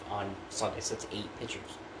 5 on Sunday. So that's 8 pitchers.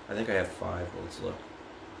 I think I have 5. But let's look.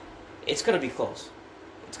 It's gonna be close.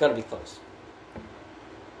 It's gonna be close.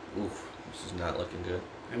 Oof, this is not looking good.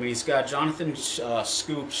 I mean, he's got Jonathan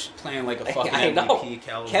Scoops playing like a fucking I know. MVP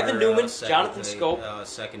caliber. Kevin Newman, second Jonathan base, Scope.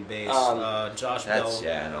 second base. Josh That's Bell.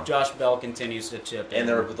 yeah, I know. Josh Bell continues to chip in.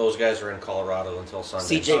 And those guys are in Colorado until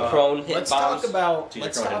Sunday. CJ Crone hit let's bombs. talk about TJ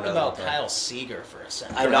let's Crone talk did about nothing. Kyle Seager for a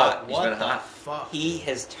second. I know. Hot. He's What been the hot. fuck? He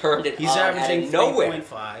has turned it He's on averaging out of nowhere.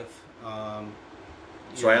 3.5.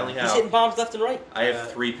 So I only He's have. hitting bombs left and right. I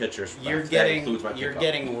have 3 pitchers. You're left. That getting includes my you're pickup.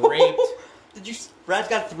 getting raped. Did you? Brad's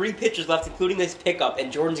got 3 pitchers left, including this pickup,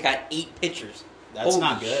 and Jordan's got 8 pitchers. That's Holy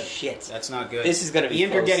not good. Shit. That's not good. This is gonna be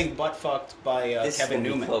Ian, you're close. getting butt fucked by This Kevin is gonna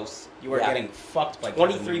Newman. be close. You are Yeah. getting fucked by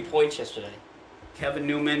 23 Kevin Newman. points yesterday. Kevin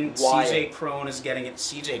Newman, Wyatt. CJ Crone is getting it.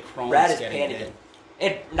 CJ Crone Brad is is getting panicking. it.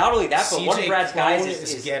 And not only that, but one of CJ Brad's guys Crone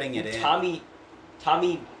is getting it in. Tommy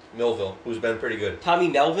Millville, who's been pretty good.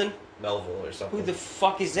 Melvin. Melville or something. Who the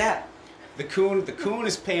fuck is that? The Coon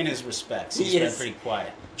is paying his respects. He's He been is. pretty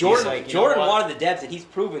quiet. Jordan He's like, you know what? wanted the depth, and he's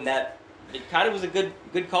proven that it kind of was a good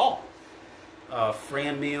call.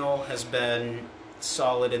 Fran Meal has been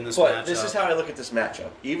solid in this But matchup. this is how I look at this matchup.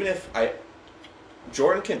 Even if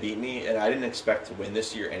Jordan can beat me, and I didn't expect to win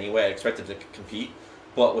this year anyway. I expected to compete.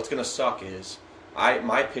 But what's going to suck is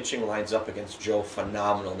my pitching lines up against Joe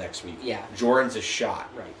phenomenal next week. Yeah. Jordan's a shot.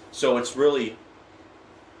 Right. So it's really,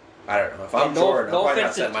 I don't know. If I'm And Jordan, I'm probably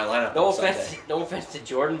not offense to- setting my lineup No on offense, Sunday. no offense to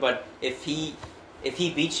Jordan, but if he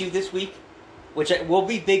beats you this week, which will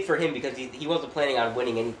be big for him because he wasn't planning on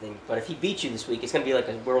winning anything, but if he beats you this week, it's going to be like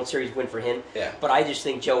a World Series win for him. Yeah. But I just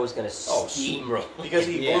think Joe is going to Oh, steamroll. Because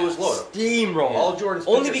he Yeah. blew his load. Steamroll. All Jordan's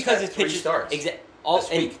only pitchers because had his 3 pitches starts.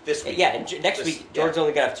 This week. Yeah, and next This- week Jordan's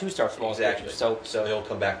only going to have 2 starts from all his Exactly. pitchers. So he'll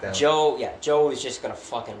come back down. Joe is just going to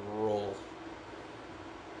fucking roll.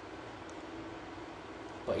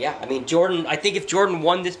 But yeah, I mean Jordan. I think if Jordan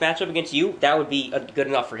won this matchup against you, that would be good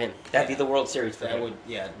enough for him. That'd be the World Series for that him. would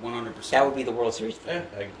 100%. That would be the World Series for him.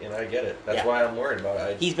 Yeah, I get it. That's Yeah. why I'm worried about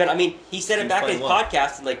it. He said it He's back in his playing well.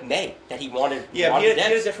 podcast in like May that he wanted. Yeah, wanted he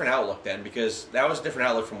had a Debs. different outlook then because that was a different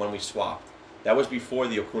outlook from when we swapped. That was before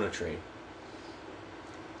the Acuna trade.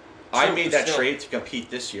 I True, made but that still. trade to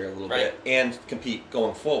compete this year a little Right. bit and compete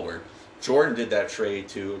going forward. Jordan did that trade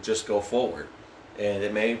to just go forward, and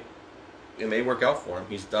it may work out for him.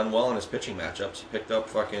 He's done well in his pitching matchups. He picked up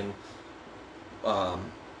fucking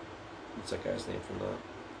what's that guy's name from the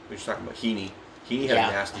we were just talking about Heaney. Heaney had Yeah,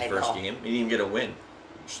 a nasty I first know. game. He didn't even get a win.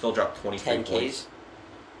 Still dropped 23 10 points. Ks.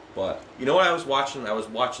 But you know what I was watching? I was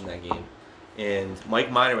watching that game, and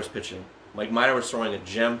Mike Miner was pitching. Mike Miner was throwing a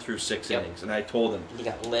gem through 6 Yep. innings, and I told him, He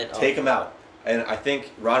got lit. take him out. And I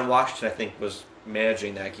think Ron Washington, was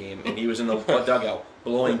managing that game, and he was in the dugout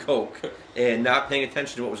blowing coke and not paying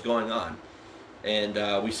attention to what was going on.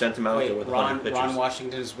 And we sent him out there Wait, with 100 pitches. Ron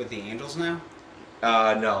Washington is with the Angels now?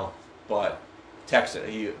 No, but Texas.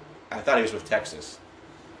 I thought he was with Texas,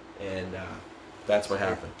 and that's what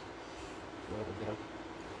happened.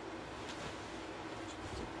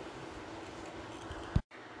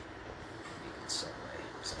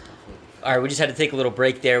 All right, we just had to take a little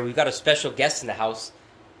break there. We've got a special guest in the house.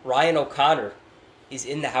 Ryan O'Connor is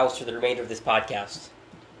in the house for the remainder of this podcast.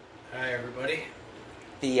 Hi, everybody.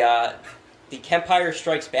 The Kempire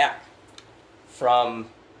Strikes Back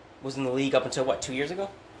was in the league up until what, 2 years ago?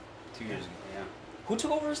 2 years ago, yeah. Who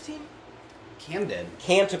took over his team? Cam did.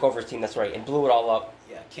 Cam took over his team, that's right, and blew it all up.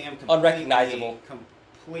 Yeah, Cam Unrecognizable.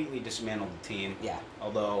 completely dismantled the team. Yeah.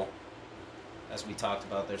 Although, as we talked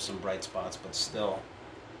about, there's some bright spots, but still,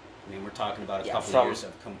 I mean, we're talking about a couple of years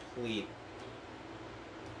of complete.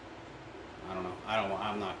 I don't know.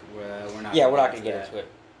 I'm not. We're not. Yeah, we're not going to that. get into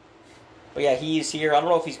it. But yeah, he's here. I don't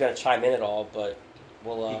know if he's going to chime in at all, but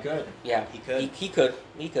we'll. He could. Yeah, He could.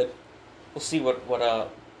 He could. We'll see what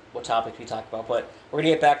topics we talk about. But we're going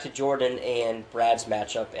to get back to Jordan and Brad's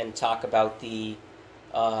matchup and talk about the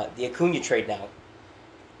Acuna trade now,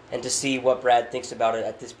 and to see what Brad thinks about it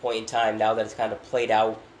at this point in time. Now that it's kind of played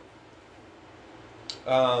out.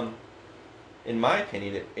 In my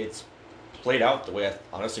opinion, it's played out the way I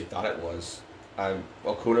honestly thought it was.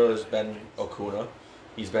 Acuna has been Acuna.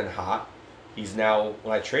 He's been hot. He's now,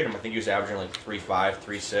 when I trade him, I think he was averaging like 3.5,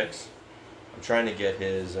 3.6. I'm trying to get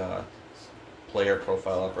his player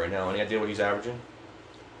profile up right now. Any idea what he's averaging?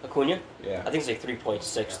 Acuna? Yeah. I think it's like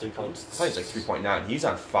 3.6, 3 points. I thought he's like 3.9. He's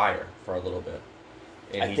on fire for a little bit.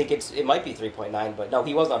 And I think it might be 3.9, but no,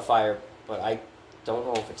 he was on fire, but I don't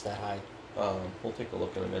know if it's that high. We'll take a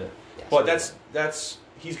look in a minute. Yeah, But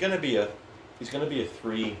he's gonna be a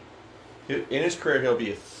 3. In his career, he'll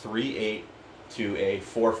be a 3.8 to a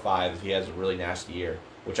 4.5 if he has a really nasty year,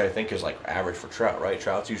 which I think is like average for Trout, right?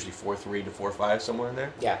 Trout's usually 4.3 to 4.5, somewhere in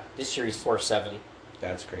there. Yeah, this year he's 4.7.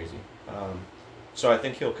 That's crazy. So I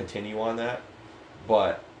think he'll continue on that,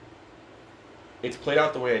 but it's played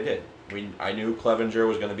out the way I did. I knew Clevenger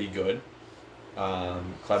was going to be good.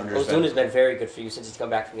 Ozuna's been very good for you since he's come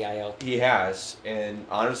back from the IL. He has, and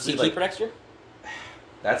honestly, Is he keeper next year?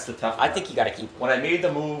 That's the tough I part. think you got to keep him. When I made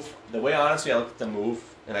the move, the way honestly I looked at the move,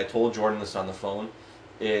 and I told Jordan this on the phone,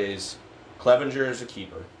 is Clevenger is a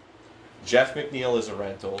keeper, Jeff McNeil is a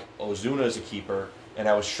rental, Ozuna is a keeper, and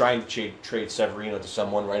I was trying to trade Severino to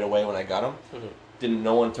someone right away when I got him. Mm-hmm.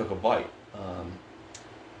 No one took a bite.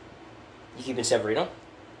 You keeping Severino?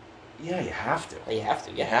 Yeah, you have to. Oh, you have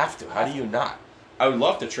to. You Yeah. have to. How do you not? I would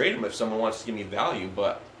love to trade him if someone wants to give me value,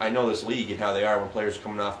 but I know this league and how they are when players are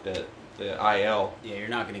coming off the IL. Yeah, you're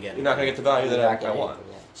not going to get. You're not going to get the value You're that not I gonna want. get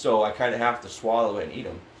anything, yeah. So I kind of have to swallow it and eat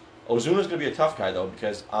him. Ozuna's going to be a tough guy though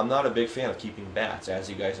because I'm not a big fan of keeping bats, as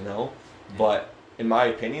you guys know. But in my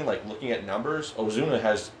opinion, like looking at numbers, Ozuna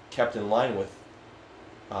has kept in line with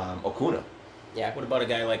Acuna. Yeah. What about a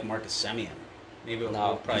guy like Marcus Semien? Maybe we'll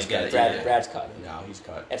probably he's get got- it. Brad's cut. No, he's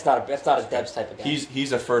cut. That's not a Debs type of guy.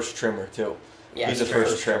 He's a first trimmer too. Yeah, he's a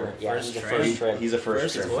first trimmer. Yeah, First he's a trim. first trim. He's a first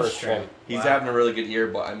First trimmer. First trim. He's Wow. having a really good year,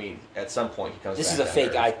 but I mean, at some point he comes. This back is a down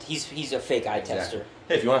fake to earth. eye. He's a fake eye Exactly. tester.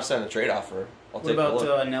 Hey, if you want to send a trade offer, I'll What take a about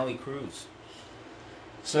look. Nelly Cruz?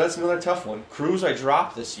 So that's another tough one. Cruz I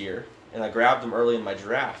dropped this year, and I grabbed him early in my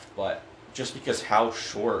draft, but just because how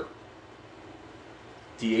short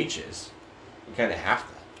DH is, you kind of have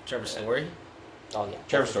to. Trevor Story? Oh yeah.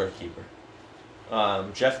 Trevor Story's keeper.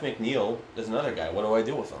 Jeff McNeil is another guy. What do I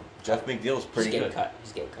do with him? Jeff McNeil is pretty He's getting good. cut.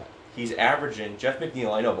 He's getting cut. He's averaging Jeff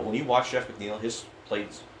McNeil. I know, but when you watch Jeff McNeil, his plate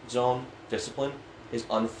zone discipline is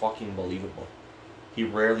unfucking believable. He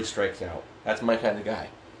rarely strikes out. That's my kind of guy.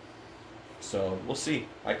 So we'll see.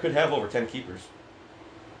 I could have over 10 keepers.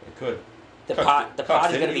 I could. The Cuts, pot is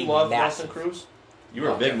going to didn't be you love massive. Nelson Cruz? You were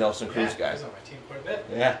a big Nelson Cruz guy. He's on my team quite a bit.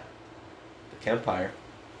 Yeah. The Kempire.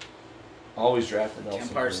 Always drafted Nelson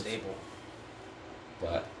Empire Cruz. staple.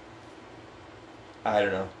 But I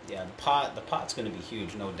don't know. Yeah, the pot's going to be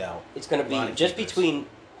huge, no doubt. It's going to Lot be of just keepers. between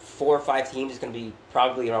 4 or 5 teams. It's going to be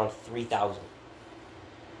probably around 3,000.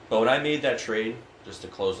 But when I made that trade, just to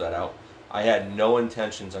close that out, I had no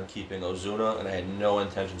intentions on keeping Ozuna, and I had no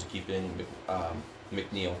intentions of keeping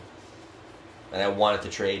McNeil. And I wanted to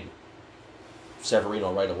trade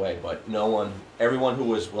Severino right away, but everyone who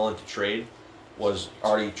was willing to trade was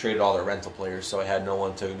already traded all their rental players, so I had no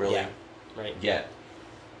one to really Yeah. Right. get.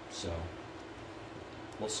 So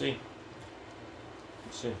we'll see.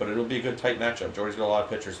 We'll see. But it'll be a good tight matchup. Jordy's got a lot of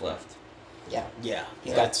pitchers left. Yeah. Yeah,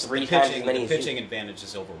 He's got that's- 3 the times pitching, as many The as you. pitching advantage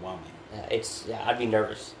is overwhelming. I'd be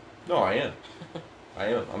nervous. No, I am. I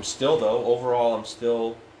am. I'm still though. Overall, I'm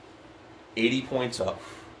still 80 points up.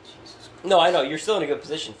 No, I know you're still in a good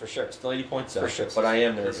position for sure. Still 80 points up. For sure. But I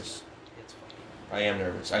am nervous. It's fucking. I am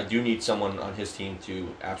nervous. I do need someone on his team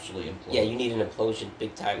to absolutely implode. Yeah, you need an implosion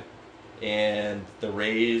big time. And the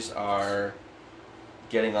Rays are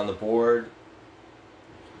getting on the board.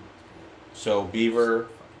 So Beaver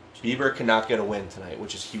cannot get a win tonight,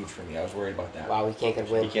 which is huge for me. I was worried about that. Wow, he can't get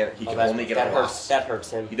a win. He can't. He can that- only get that a hurts. loss. That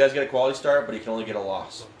hurts him. He does get a quality start, but he can only get a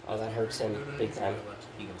loss. Oh, that hurts him big time.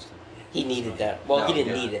 He goes to He needed that. Well, No, he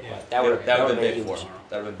didn't yeah. need it, Yeah. but that would that would have have been been big for huge. him.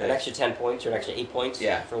 That would have been An big. extra 10 points or an extra 8 points.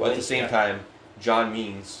 Yeah, for but at win. the same time, John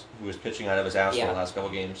Means, who was pitching out of his ass for Yeah. the last couple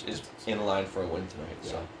games, is in line for a win tonight.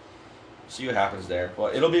 So Yeah. see what happens there.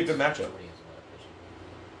 But it'll be a good matchup.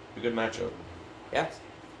 A good matchup. Yeah.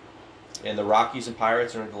 And the Rockies and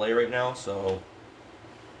Pirates are in delay right now, so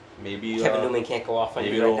maybe Kevin Newman can't go off on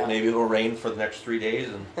maybe you right it'll now. maybe it'll rain for the next 3 days,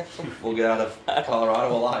 and we'll get out of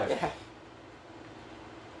Colorado alive. Yeah.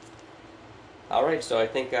 All right, so I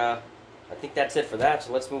think that's it for that.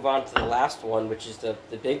 So let's move on to the last one, which is the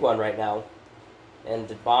big one right now, and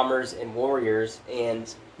the Bombers and Warriors.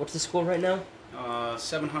 And what's the score right now?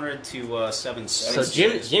 700 to 760.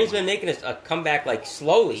 So Jim's been making a comeback like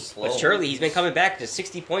slowly Slow. but surely. He's been coming back to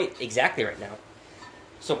 60 point exactly right now.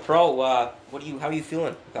 So Pro, how are you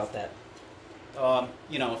feeling about that?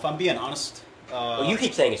 If I'm being honest, Well, you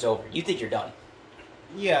keep saying it's over. You think you're done.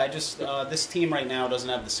 yeah, I just this team right now doesn't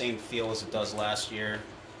have the same feel as it does last year.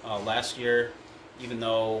 Last year, even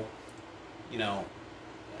though,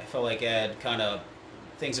 I felt like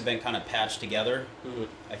things have been kind of patched together. Mm-hmm.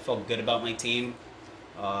 I felt good about my team.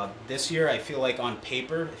 This year, I feel like on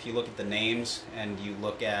paper, if you look at the names and you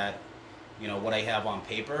look at, what I have on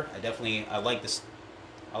paper, I like this.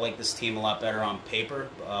 I like this team a lot better on paper,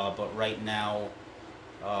 but right now,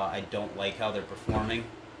 I don't like how they're performing.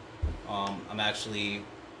 I'm actually,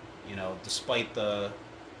 despite the,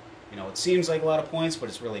 it seems like a lot of points, but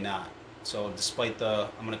it's really not. So despite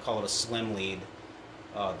I'm going to call it a slim lead.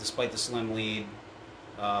 Despite the slim lead,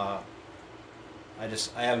 I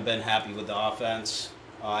haven't been happy with the offense.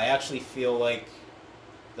 I actually feel like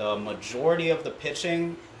the majority of the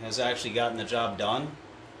pitching has actually gotten the job done.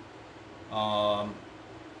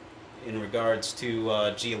 In regards to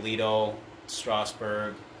Giolito,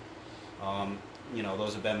 Strasburg,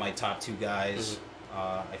 those have been my top two guys.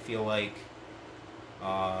 I feel like,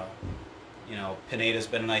 Pineda's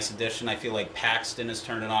been a nice addition. I feel like Paxton has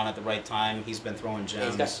turned it on at the right time. He's been throwing gems. Yeah,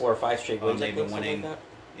 he's got 4 or 5 straight wins. They've been winning. Like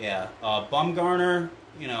yeah. Bumgarner,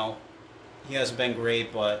 he hasn't been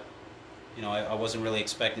great, but, I wasn't really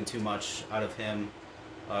expecting too much out of him.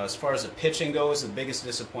 As far as the pitching goes, the biggest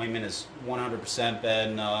disappointment has 100%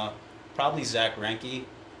 been probably Zach Greinke.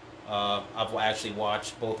 I've actually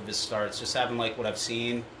watched both of his starts, just haven't liked what I've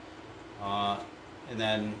seen. And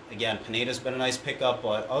then, again, Pineda's been a nice pickup,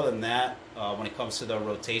 but other than that, when it comes to the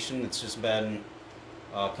rotation, it's just been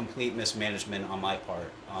complete mismanagement on my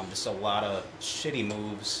part. Just a lot of shitty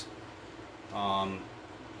moves. And,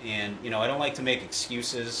 I don't like to make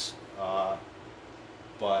excuses,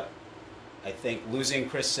 but I think losing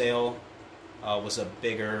Chris Sale was a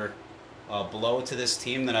bigger blow to this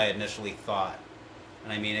team than I initially thought.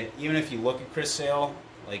 And I mean, even if you look at Chris Sale,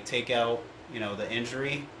 like take out, the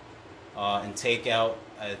injury, and take out,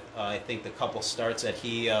 I think the couple starts that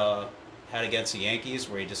he had against the Yankees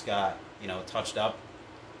where he just got, touched up.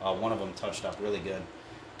 One of them touched up really good.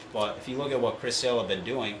 But if you look at what Chris Sale had been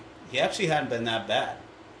doing, he actually hadn't been that bad.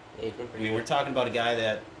 I mean, we're talking about a guy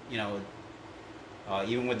that,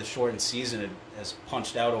 even with the shortened season, has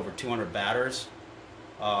punched out over 200 batters.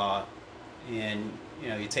 And,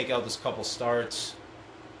 you take out this couple starts,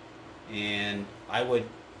 and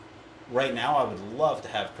right now, I would love to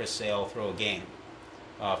have Chris Sale throw a game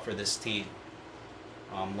for this team.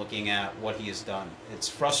 Looking at what he has done, it's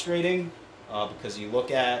frustrating because you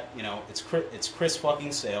look at, it's Chris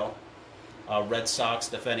fucking Sale, Red Sox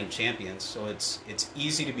defending champions. So it's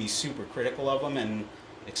easy to be super critical of them and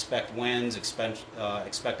expect wins, expect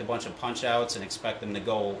a bunch of punch outs, and expect them to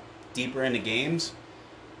go deeper into games.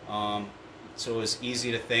 So it was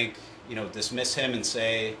easy to think, dismiss him and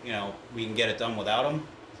say, we can get it done without him.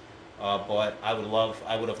 But I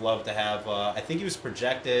would have loved to have. I think he was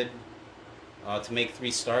projected to make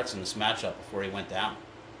 3 starts in this matchup before he went down.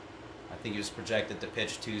 I think he was projected to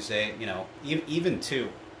pitch Tuesday. Even 2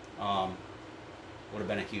 would have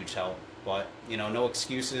been a huge help. But no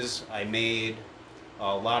excuses. I made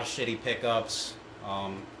a lot of shitty pickups.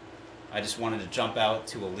 I just wanted to jump out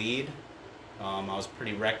to a lead. I was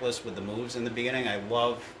pretty reckless with the moves in the beginning. I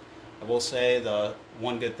will say the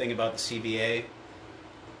one good thing about the CBA,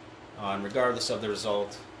 and regardless of the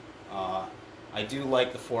result, I do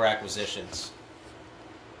like the 4 acquisitions.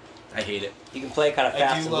 I hate it. You can play kind of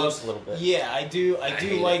fast and loose a little bit. Yeah, I do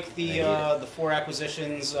like the 4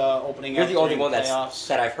 acquisitions opening You're up. the only one playoffs.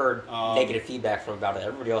 that I've heard negative feedback from about it.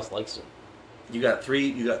 Everybody else likes it. You got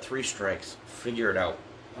 3 strikes. Figure it out.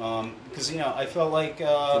 Because I felt like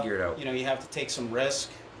figure it out. You have to take some risk.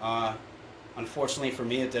 Unfortunately for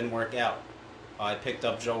me, it didn't work out. I picked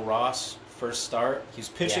up Joe Ross first start. He's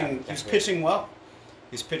pitching. Yeah, he's pitching well.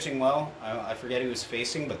 He's pitching well. I forget who he was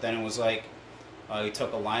facing, but then it was like he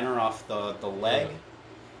took a liner off the leg,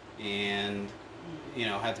 and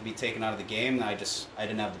had to be taken out of the game. I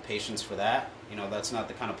didn't have the patience for that. That's not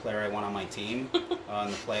the kind of player I want on my team in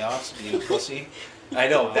the playoffs. Being a pussy. I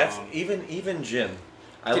know. That's even Jim.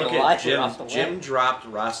 I look at Jim. Jim dropped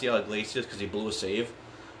Raciel Iglesias because he blew a save.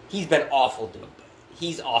 He's been awful, dude.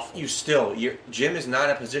 He's awful. Jim is not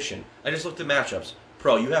in a position. I just looked at matchups.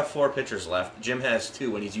 Pro, you have 4 pitchers left. Jim has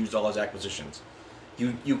 2, and he's used all his acquisitions.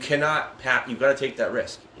 You cannot pat. You got to take that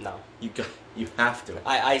risk. No. You have to.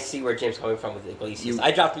 I see where Jim's coming from with Iglesias.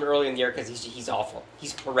 I dropped him early in the year because he's awful.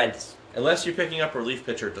 He's horrendous. Unless you're picking up a relief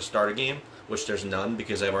pitcher to start a game, which there's none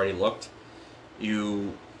because I've already looked.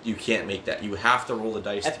 You can't make that. You have to roll the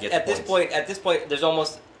dice to get the points. At this point, there's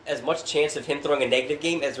almost as much chance of him throwing a negative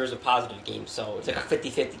game as there is a positive game. So it's like a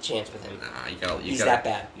 50-50 chance with him. Nah, he's that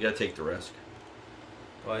bad. You got to take the risk.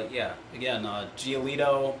 But yeah, again,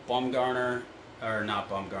 Giolito,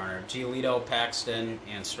 Giolito, Paxton,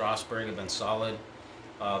 and Strasburg have been solid.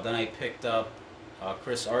 Then I picked up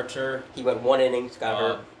Chris Archer. He went 1 inning, got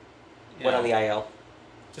hurt. Went on the IL.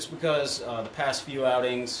 Just because the past few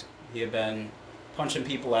outings he had been punching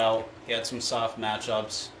people out. He had some soft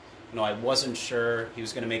matchups. I wasn't sure he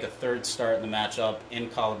was going to make a third start in the matchup in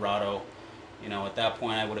Colorado. At that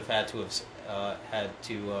point I would have had to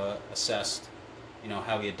assessed,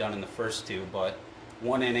 how he had done in the first two. But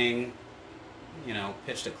one inning,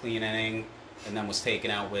 pitched a clean inning, and then was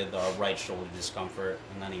taken out with right shoulder discomfort,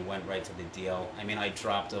 and then he went right to the DL. I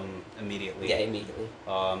dropped him immediately. Yeah, immediately.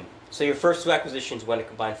 So your first two acquisitions went a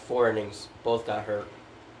combined 4 innings. Both got hurt.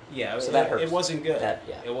 Yeah, so that hurts. It wasn't good.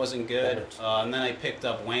 It wasn't good. And then I picked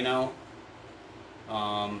up Waino.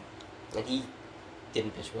 And he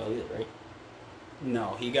didn't pitch well either, right?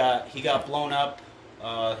 No, he got blown up.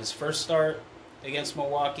 His first start against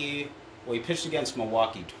Milwaukee. Well, he pitched against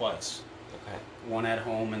Milwaukee twice. Okay. One at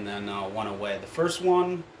home and then one away. The first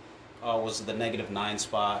one was the -9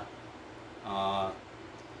 spot.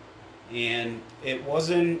 And it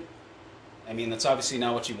wasn't... that's obviously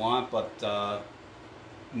not what you want, but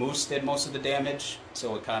Moose did most of the damage,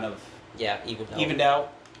 so it kind of evened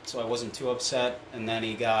out. So I wasn't too upset. And then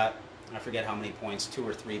he got, I forget how many points, 2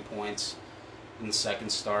 or 3 points in the second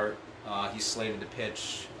start. He's slated to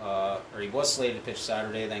pitch, or he was slated to pitch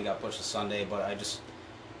Saturday, then got pushed to Sunday, but I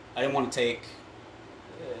didn't want to take...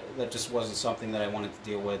 that just wasn't something that I wanted to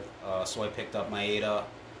deal with, so I picked up Maeda.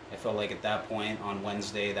 I felt like at that point on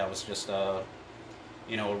Wednesday that was just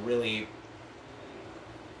really...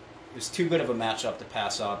 It was too good of a matchup to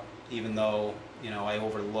pass up, even though, I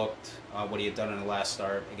overlooked what he had done in the last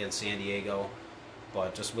start against San Diego.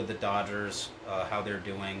 But just with the Dodgers, how they're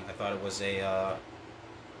doing, I thought it was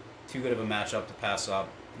too good of a matchup to pass up.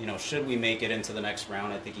 Should we make it into the next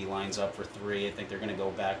round, I think he lines up for 3. I think they're going to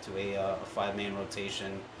go back to a 5-man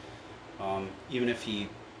rotation. Even if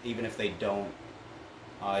they don't,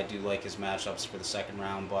 I do like his matchups for the second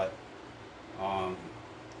round. But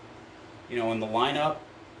in the lineup,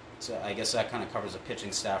 so I guess that kind of covers the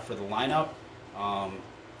pitching staff. For the lineup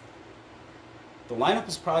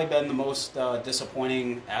has probably been the most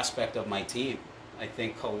disappointing aspect of my team. I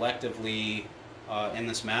think collectively in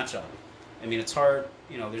this matchup. It's hard,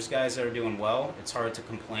 there's guys that are doing well. It's hard to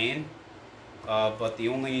complain. But the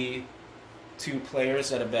only 2 players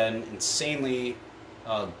that have been insanely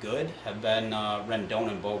good have been Rendon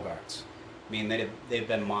and Bogarts. They've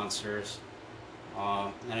been monsters.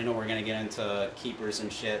 And I know we're going to get into keepers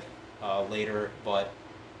and shit later, but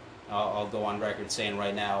I'll go on record saying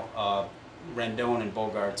right now, Rendon and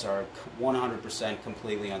Bogarts are 100%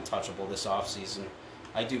 completely untouchable this offseason.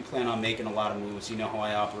 I do plan on making a lot of moves. You know how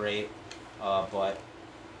I operate. But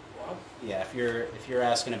yeah, if you're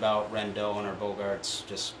asking about Rendon or Bogarts,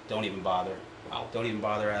 just don't even bother. Wow. Don't even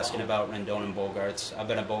bother asking about Rendon and Bogarts. I've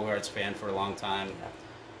been a Bogarts fan for a long time.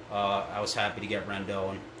 I was happy to get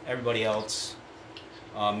Rendon. Everybody else,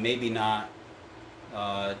 maybe not.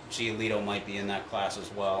 Giolito might be in that class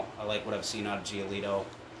as well. I like what I've seen out of Giolito,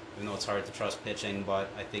 even though it's hard to trust pitching, but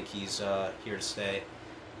I think he's here to stay.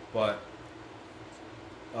 But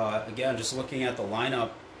again, just looking at the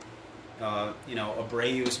lineup,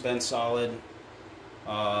 Abreu's been solid.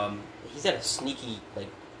 He's had a sneaky,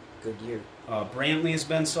 good year. Brantley's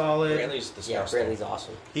been solid. Brantley's disgusting. Yeah, Brantley's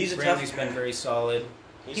awesome. Brantley's been very solid.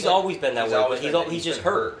 He's always been that way, but he's just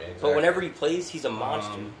hurt. Exactly. But whenever he plays, he's a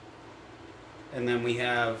monster. And then we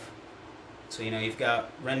have, you've got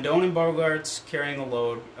Rendon and Bogarts carrying the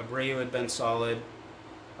load. Abreu had been solid.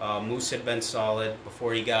 Moose had been solid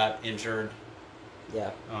before he got injured.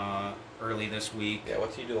 Yeah. Early this week. Yeah,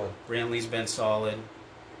 what's he doing? Brantley's been solid.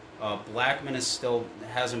 Blackman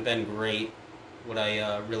hasn't been great. What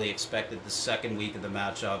I really expected the second week of the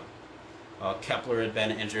matchup. Kepler had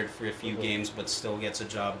been injured for a few games, but still gets a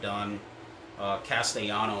job done.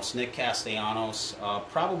 Nick Castellanos,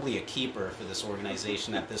 probably a keeper for this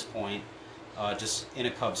organization at this point, just in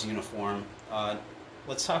a Cubs uniform.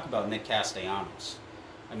 Let's talk about Nick Castellanos.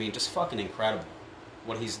 Just fucking incredible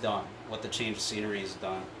what he's done, what the change of scenery has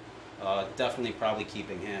done. Definitely probably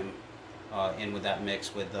keeping him in with that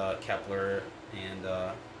mix with Kepler and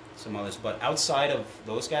some others. But outside of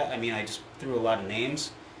those guys, I just threw a lot of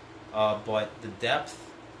names, but the depth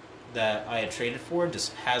that I had traded for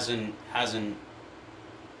just hasn't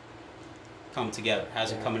come together,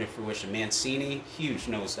 hasn't come into fruition. Mancini, huge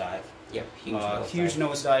nosedive. Yep, huge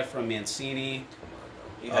nosedive from Mancini. Come on,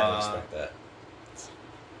 though. You had to expect that.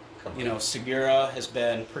 Segura has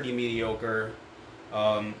been pretty mediocre.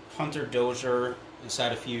 Hunter Dozier has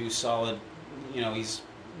had a few solid, he's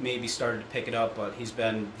maybe started to pick it up, but he's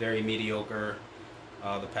been very mediocre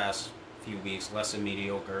the past few weeks, less than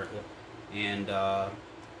mediocre. Yep. And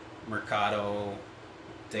Mercado,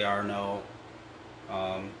 DeArno,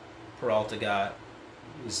 Peralta got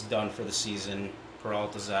is done for the season.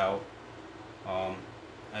 Peralta's out. I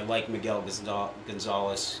like Miguel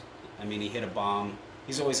Gonzalez. I mean, he hit a bomb.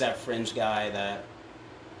 He's always that fringe guy that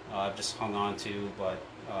I've just hung on to, but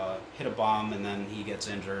hit a bomb and then he gets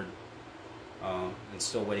injured. And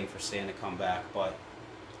still waiting for Stan to come back. But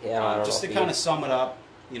Yeah, I don't just know to if kind of sum it up,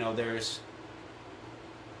 you've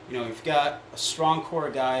got a strong core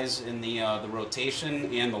of guys in the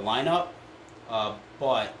rotation and the lineup,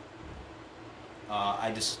 but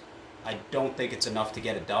I don't think it's enough to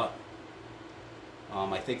get it done.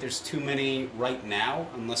 I think there's too many right now,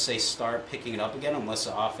 unless they start picking it up again, unless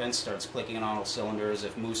the offense starts clicking on all cylinders,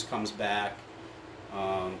 if Moose comes back.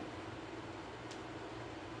 I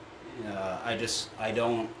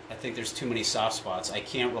think there's too many soft spots. I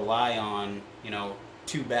can't rely on,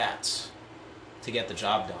 2 bats to get the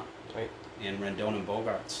job done. Right. And Rendon and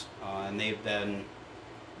Bogarts. And they've been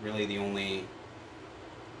really the only,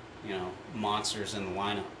 monsters in the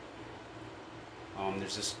lineup.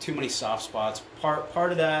 There's just too many soft spots.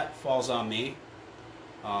 Part of that falls on me.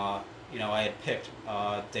 I had picked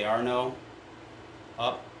DeArno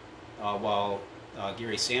up while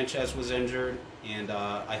Gary Sanchez was injured, and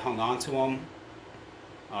I hung on to him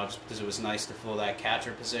just because it was nice to fill that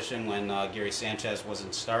catcher position when Gary Sanchez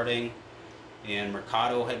wasn't starting, and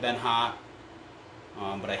Mercado had been hot,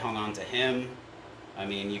 but I hung on to him. I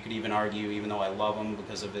mean, you could even argue, even though I love him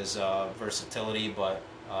because of his versatility, but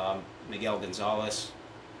Miguel Gonzalez,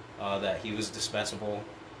 that he was dispensable.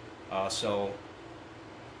 So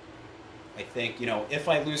I think, if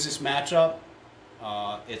I lose this matchup,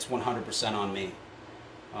 it's 100% on me.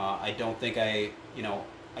 I don't think I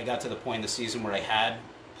got to the point in the season where I had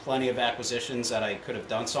plenty of acquisitions that I could have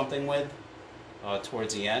done something with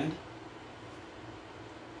towards the end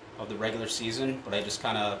of the regular season, but I just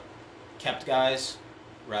kind of kept guys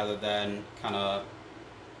rather than kind of,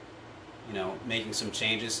 making some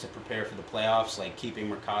changes to prepare for the playoffs, like keeping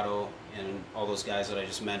Mercado and all those guys that I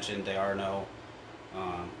just mentioned, DeArno,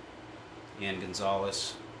 and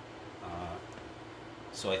Gonzalez.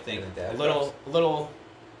 So I think a little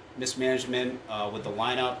mismanagement with the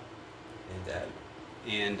lineup. And Dad.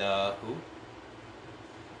 And who?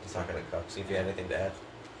 He's not going to cook. See if you had anything to add.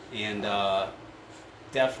 And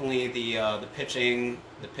definitely the pitching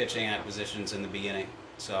acquisitions in the beginning.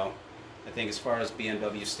 So I think as far as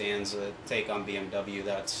BMW stands, take on BMW,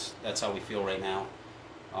 that's how we feel right now.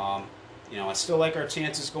 I still like our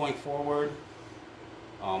chances going forward.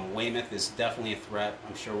 Weymouth is definitely a threat.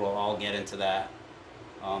 I'm sure we'll all get into that.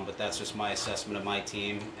 But that's just my assessment of my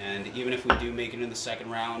team. And even if we do make it in the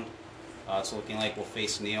second round, it's looking like we'll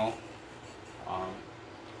face Neil.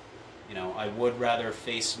 I would rather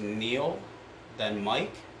face Neil than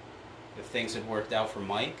Mike if things had worked out for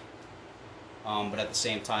Mike. But at the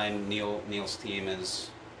same time, Neil's team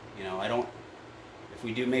is, if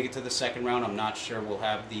we do make it to the second round, I'm not sure we'll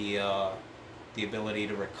have the ability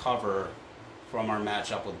to recover from our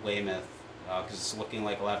matchup with Weymouth, because it's looking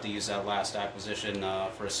like we'll have to use that last acquisition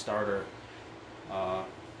for a starter,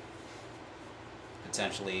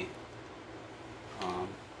 potentially.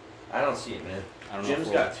 I don't see it, man. I don't know Jim's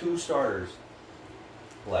if got 2 starters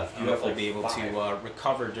left. I don't know if we'll be able to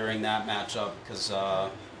recover during that matchup because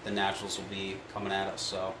the Naturals will be coming at us.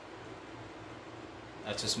 So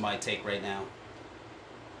that's just my take right now.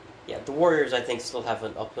 Yeah, the Warriors, I think, still have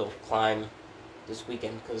an uphill climb this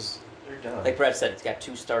weekend because, They're done. like Brad said, it's got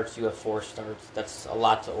 2 starts. You have 4 starts. That's a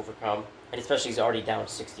lot to overcome, and especially he's already down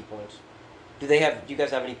 60 points. Do you guys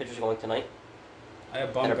have any pitchers going tonight? I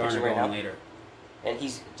have That are Bumgarner pitching right going now? later. And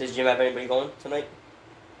does Jim have anybody going tonight?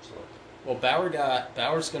 Well,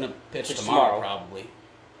 Bauer's going to pitch Pitch tomorrow tomorrow. probably.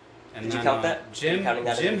 And Did you then, count that? Are Jim you counting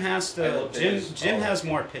that Jim in? has I to looked at Jim his- Jim oh. has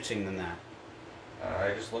more pitching than that.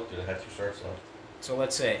 I just looked at it. It had 2 starts left. So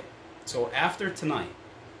let's say, after tonight,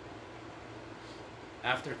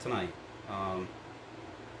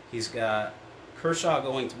 he's got Kershaw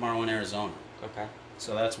going tomorrow in Arizona. Okay.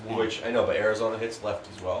 So that's 1. Which I know, but Arizona hits left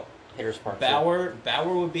as well. Hitters part. Bauer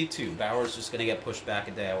would be 2. Bauer's just going to get pushed back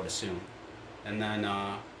a day, I would assume. And then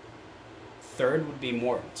third would be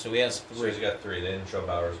Morton. So he has 3. So he's got 3. They didn't show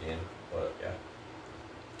Bauer's game, but yeah.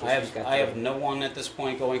 I have no one at this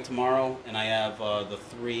point going tomorrow, and I have the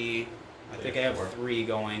 3. I think I have 3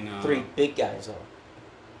 going. 3 big guys though.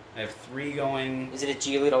 I have 3 going. Is it a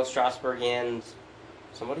Giolito, Strasburg, and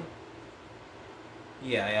somebody?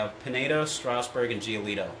 Yeah, I have Pineda, Strasburg, and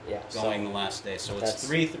Giolito going the last day. So it's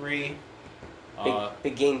 3-3.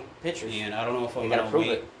 Big game pitchers. And I don't know if I'm You gotta going prove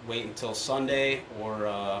to wait until Sunday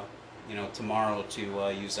or tomorrow to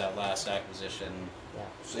use that last acquisition. Yeah.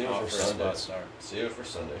 Save it for for a Sunday. spot start. Save it for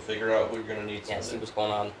Sunday. Figure out what you're going to need Yeah, see Sunday. what's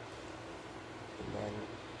going on.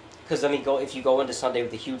 Because I mean, if you go into Sunday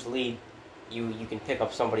with a huge lead, you can pick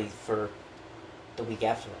up somebody for the week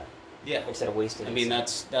after that. Yeah. Instead of wasting. I mean,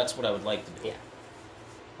 that's what I would like to do. Yeah.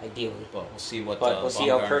 Ideally. But we'll see what. But we'll see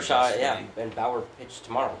how Kershaw, and Bauer pitch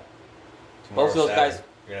tomorrow. Both of those guys.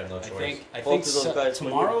 You're gonna have no choice. I think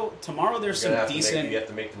tomorrow there's some decent. You have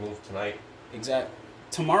to make the move tonight. Exactly.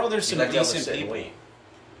 Tomorrow there's some decent people. Wait.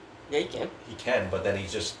 Yeah, he can. He can, but then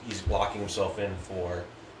he's locking himself in for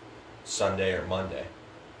Sunday or Monday.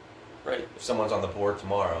 Right. If someone's on the board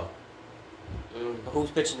tomorrow. Who's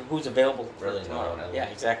pitching? Who's available? Really, tomorrow? no. Yeah,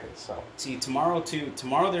 exactly. So. See, tomorrow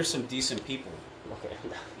there's some decent people. Okay.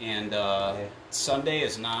 And Sunday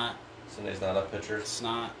is not. Sunday's not up pitchers. It's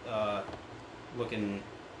not looking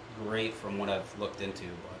great from what I've looked into,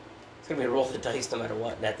 but it's gonna be a roll of the dice no matter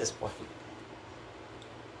what at this point.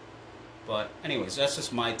 But anyways, that's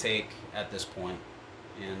just my take at this point,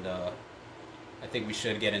 and I think we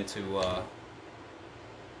should get into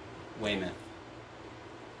Weymouth.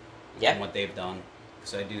 Yeah. And what they've done,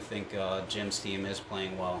 because I do think Jim's team is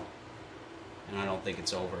playing well, and I don't think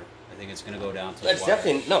it's over. I think it's going to go down to. That's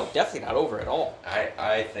definitely not over at all.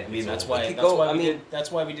 I think. I mean, that's over. why.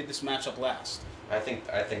 That's why we did this matchup last. I think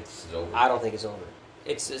this is over. I don't think it's over.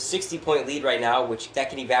 It's a 60-point lead right now, which that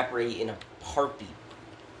can evaporate in a heartbeat.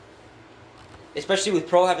 Especially with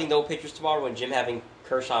Pro having no pitchers tomorrow and Jim having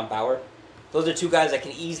Kershaw and Bauer. Those are two guys that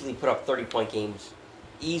can easily put up 30-point games.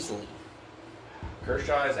 Easily.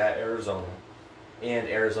 Kershaw is at Arizona, and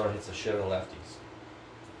Arizona hits the shit of the lefties.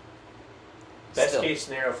 Best case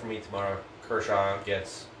scenario for me tomorrow, Kershaw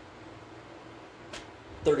gets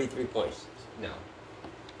 33 points. No.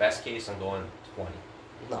 Best case, I'm going 20.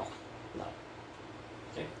 No.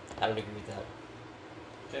 Okay. I don't agree with that.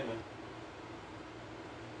 Okay, man.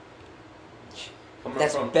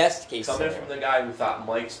 That's best case coming scenario. From the guy who thought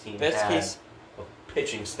Mike's team best had case. a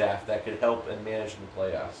pitching staff that could help and manage the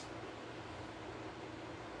playoffs.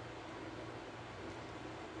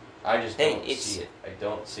 I just don't see it. I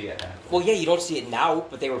don't see it happening. Well, yeah, you don't see it now,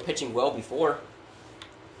 but they were pitching well before.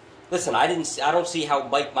 Listen, I don't see how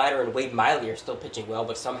Mike Minor and Wade Miley are still pitching well,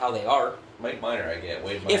 but somehow they are. Mike Minor, I get.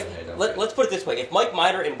 Wade Miley, I don't get. Let's put it this way: if Mike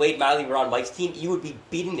Minor and Wade Miley were on Mike's team, you would be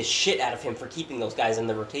beating the shit out of him for keeping those guys in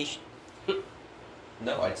the rotation.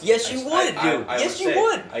 No, yes, you would, dude. Yes, you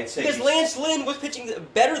would. I'd say because Lance Lynn was pitching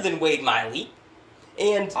better than Wade Miley,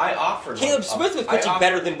 and Caleb Smith was pitching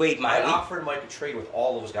better than Wade Miley. I offered Mike a trade with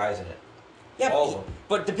all those guys in it. Yeah, all of them.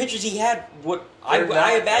 But the pitchers he had, I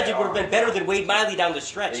imagine would have been better than Wade Miley down the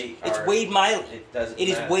stretch. It's Wade Miley. It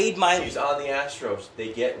is Wade Miley. He's on the Astros.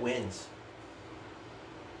 They get wins.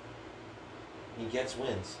 He gets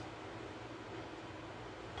wins.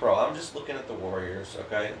 Bro, I'm just looking at the Warriors,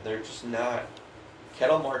 okay? They're just not...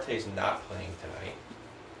 Kettle Marte's not playing tonight.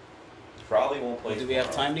 Probably won't play Do we have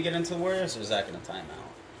time to get into the Warriors, or is that going to time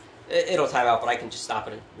out? It'll time out, but I can just stop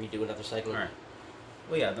it and redo another segment. All right.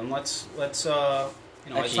 Well, yeah. Then let's. Actually,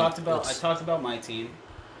 I talked about my team.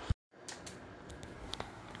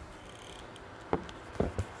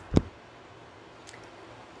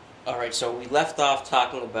 All right. So we left off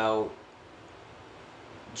talking about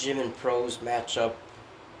Jim and Pro's matchup.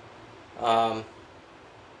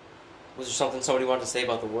 Was there something somebody wanted to say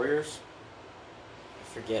about the Warriors?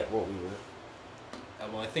 I forget what we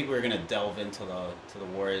were. Well, I think we were going to delve into the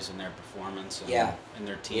Warriors and their performance and, and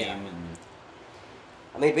their team. Yeah. And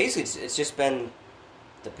I mean, basically, it's just been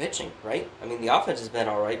the pitching, right? I mean, the offense has been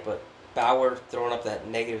all right, but Bauer throwing up that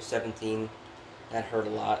negative 17, that hurt a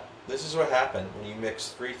lot. This is what happened when you mix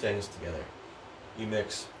three things together. You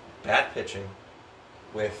mix bad pitching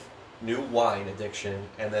with new wine addiction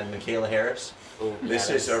and then Michaela Harris. Ooh, this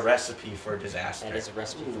is a recipe for disaster. That is a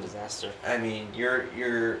recipe for disaster. I mean,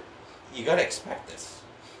 you gotta expect this.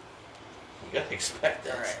 You gotta expect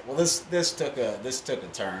this. All right. Well, this took a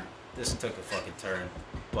turn. This took a fucking turn.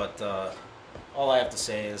 But all I have to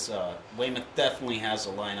say is Weymouth definitely has a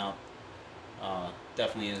lineup.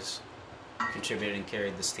 Definitely has contributed and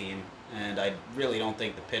carried this team, and I really don't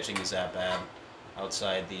think the pitching is that bad.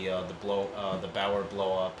 Outside the Bauer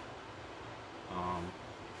blow up.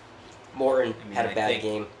 Morton had a bad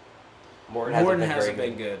game. Morton hasn't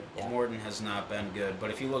been good. Yeah. Morton has not been good. But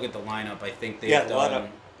if you look at the lineup, I think they've done.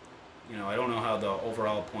 I don't know how the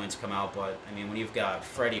overall points come out, but I mean, when you've got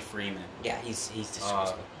Freddie Freeman, he's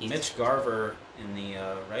disgusting. Mitch Garver in the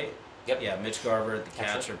right. Yep. Yeah, Mitch Garver at the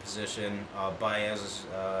catcher position. Baez is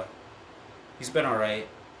he's been all right.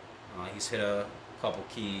 He's hit a couple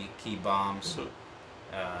key bombs.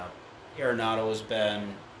 Arenado has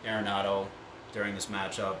been Arenado during this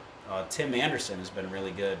matchup. Tim Anderson has been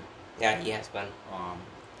really good. Yeah, he has been.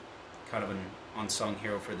 Kind of an unsung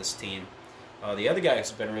hero for this team. The other guy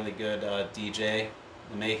has been really good. DJ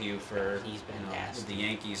LeMahieu for He's been with nasty. the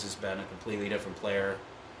Yankees has been a completely different player.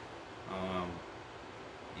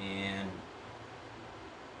 And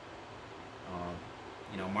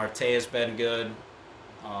Marte has been good.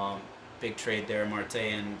 Big trade there. Marte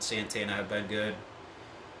and Santana have been good.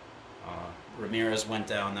 Ramirez went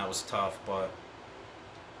down. That was tough, but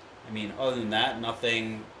I mean, other than that,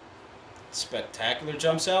 nothing spectacular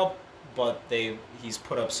jumps out. But he's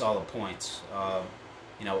put up solid points.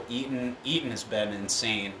 Eaton has been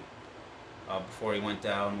insane before he went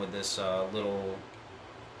down with this little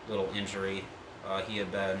injury. He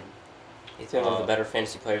had been. He's been one of the better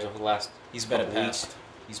fantasy players over the last. He's been a couple pest. weeks.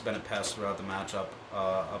 He's been a pest throughout the matchup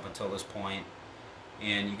up until this point.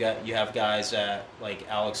 And you have guys like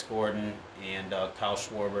Alex Gordon and Kyle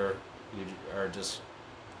Schwarber who are just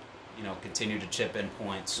continue to chip in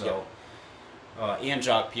points. So and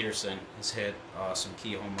Jock Peterson has hit some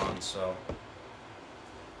key home runs. So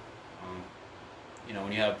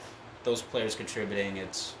when you have those players contributing,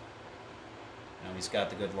 it's he's got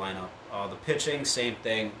the good lineup. The pitching, same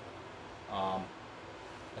thing. I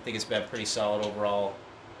think it's been pretty solid overall,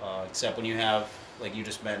 except when you have, like you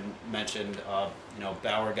just mentioned,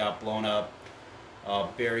 Bauer got blown up.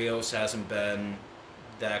 Berrios hasn't been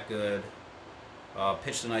that good.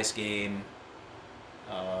 Pitched a nice game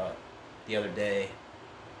the other day.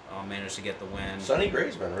 Managed to get the win. Sonny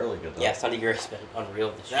Gray's been really good, though. Yeah, Sonny Gray's been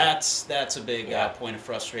unreal this year. That's a big point of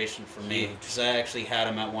frustration for me, because I actually had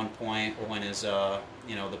him at one point when his the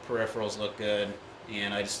peripherals looked good,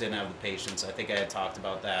 and I just didn't have the patience. I think I had talked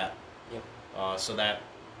about that. Yep. So that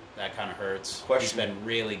kind of hurts. Question. He's been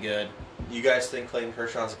really good. You guys think Clayton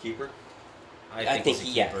Kershaw's a keeper? I think he's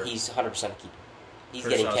a keeper. He's 100% a keeper. He's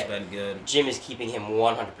Kershaw's getting kept. been good. Jim is keeping him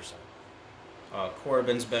 100%.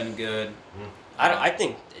 Corbin's been good. I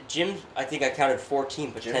think Jim. I think I counted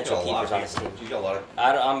 14 potential keepers on his team. He's got a lot of.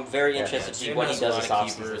 I'm very interested to see Jim what he has a does lot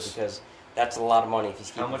this of offseason, keepers. because that's a lot of money if he's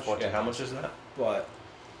keeping 14. How much is that? But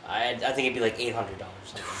I think it'd be like $800.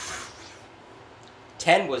 Something.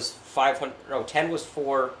 10 was 500. No, 10 was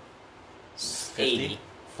 480.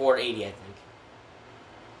 480, I think.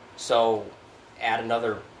 So add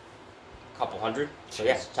another couple hundred. So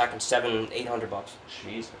yeah, talking $700-800.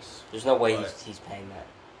 Jesus. There's no way But- he's paying that,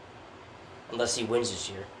 unless he wins this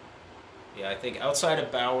year. yeah, I think outside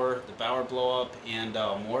of Bauer, the Bauer blow up, and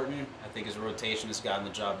Morton, I think his rotation has gotten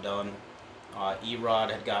the job done.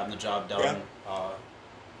 Erod had gotten the job done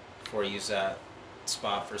before he used that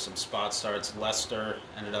spot for some spot starts. Lester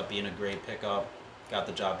ended up being a great pickup, got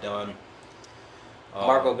the job done.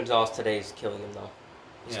 Marco Gonzalez today is killing him though.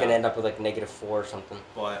 He's Yeah. going to end up with like -4 or something.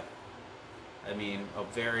 But I mean, a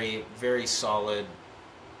very, very solid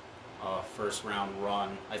first round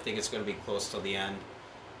run. I think it's going to be close till the end.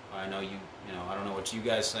 I know I don't know what you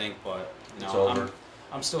guys think, but It's over.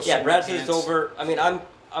 I'm still Yeah, shitting Brad my says it's pants. over. I mean,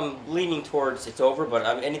 I'm leaning towards it's over, but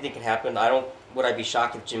anything can happen. Would I be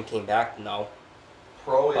shocked if Jim came back? No,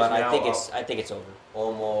 Pro is but now I think up it's over.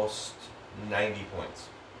 almost 90 points.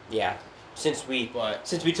 Yeah, since we But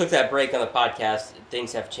took that break on the podcast,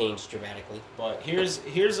 things have changed dramatically. But here's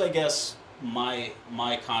I guess my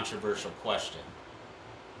controversial question.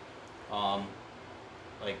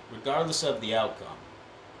 Like regardless of the outcome,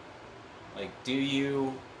 like do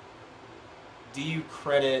you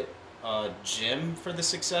credit Jim for the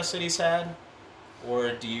success that he's had,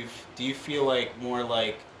 or do you feel like more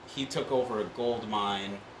like he took over a gold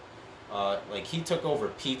mine, like he took over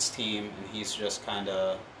Pete's team and he's just kind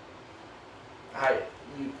of. I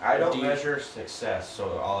Do don't you- measure success,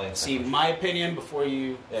 so I'll answer. See, my opinion before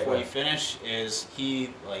you Yeah, go ahead. finish is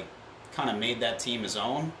he like kind of made that team his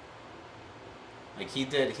own. Like he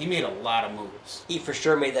made a lot of moves. He for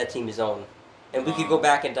sure made that team his own, and we could go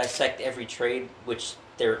back and dissect every trade, which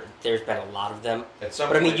there's been a lot of them. At some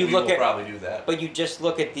But I mean, point, you we look will at- probably do that. But you just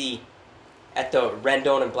look at the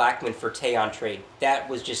Rendon and Blackman for Teon trade. That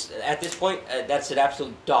was just at this point that's an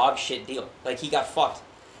absolute dog shit deal. Like he got fucked,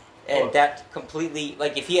 and Well- that completely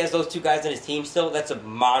like if he has those two guys on his team still, that's a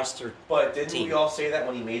monster. But didn't team. we all say that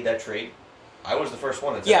when he made that trade? I was the first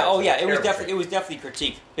one that said Yeah. that's Oh a yeah. It was terrible definitely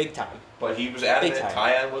critiqued big time. trade. But he was adamant Big time.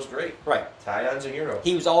 Tyon was great. Right. Tyon's a hero.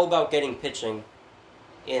 He was all about getting pitching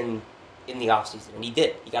in the offseason, and he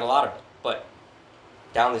did. He got a lot of it. But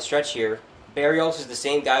down the stretch here, Berrios is the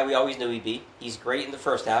same guy we always knew he'd be. He's great in the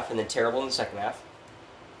first half and then terrible in the second half.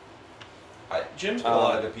 Jim's got a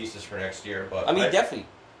lot of good pieces for next year, but I mean, definitely.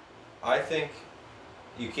 I think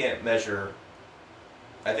you can't measure.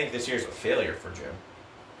 I think this year's a failure for Jim.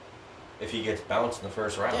 If he gets bounced in the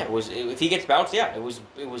first round. Yeah, if he gets bounced, yeah, it was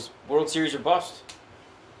World Series or bust.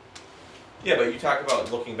 Yeah, but you talk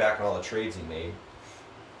about looking back on all the trades he made.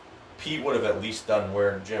 Pete would have at least done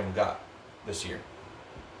where Jim got this year.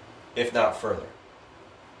 if not further.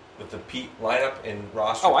 With the Pete lineup and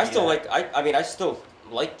roster. Oh, I still like. I still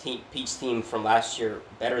like Pete's team from last year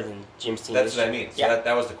better than Jim's team. That's this what I year. mean. So Yeah,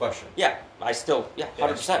 that was the question. yeah. I still 100%.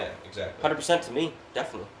 Yeah, exactly. 100% to me,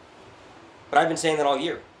 definitely. But I've been saying that all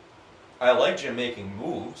year. I like Jim making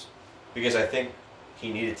moves because I think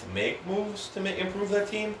he needed to make moves to improve that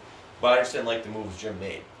team, but I just didn't like the moves Jim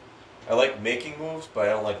made. I like making moves, but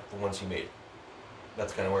I don't like the ones he made.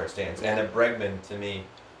 That's kind of where it stands. And then Bregman, to me,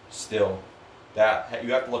 still, that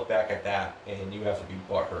you have to look back at that and you have to be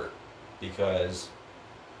butthurt because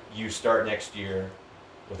you start next year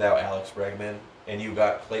without Alex Bregman and you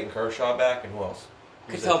got Clayton Kershaw back and who else?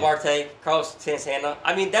 Ketel Marte, Carlos Santana.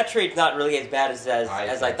 I mean, that trade's not really as bad as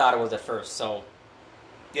I thought it was at first. So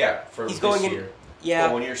yeah, for he's this going year. in. Yeah,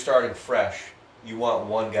 but when you're starting fresh, you want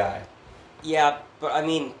one guy. Yeah, but I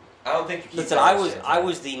mean, I don't think you keep listen. I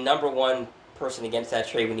was the number one person against that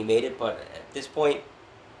trade when he made it, but at this point,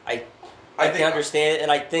 I can understand it,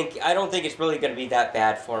 and I don't think it's really going to be that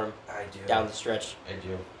bad for him. I do down the stretch. I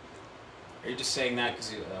do. Are you just saying that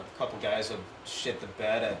because a couple guys have shit the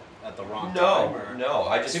bed at the wrong time? No.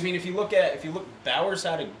 I mean, if you look, Bauer's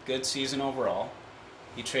had a good season overall.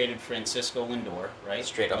 He traded Francisco Lindor, right?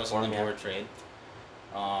 Straight up that was a for him, Lindor trade.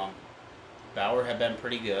 Bauer had been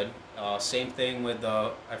pretty good. Same thing with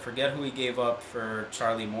I forget who he gave up for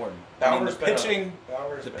Charlie Morton. He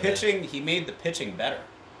made the pitching better.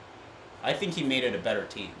 I think he made it a better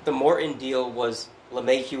team. The Morton deal was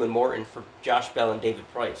LeMahieu and Morton for Josh Bell and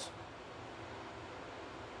David Price.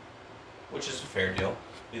 Which is a fair deal.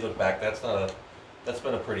 If you look back, that's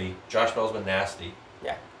been a pretty. Josh Bell's been nasty.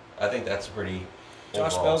 Yeah. I think that's a pretty.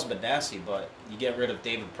 Josh Bell's been nasty, but you get rid of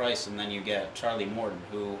David Price and then you get Charlie Morton,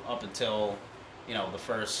 who up until the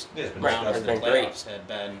first round of the playoffs had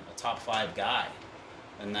been a top 5 guy,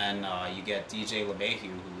 and then you get DJ LeMahieu,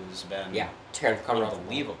 who has been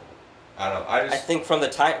unbelievable. I don't know. I think from the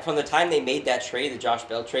time they made that trade, the Josh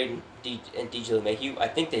Bell trade and DJ LeMahieu, I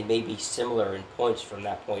think they may be similar in points from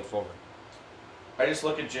that point forward. I just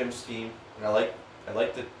look at Jim's team, and I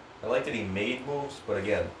like that he made moves, but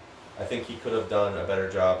again, I think he could have done a better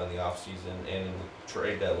job in the offseason and in the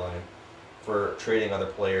trade deadline for trading other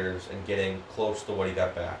players and getting close to what he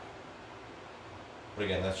got back. But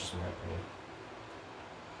again, that's just my opinion.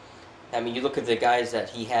 I mean, you look at the guys that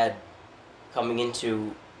he had coming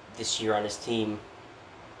into this year on his team.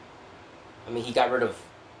 I mean, he got rid of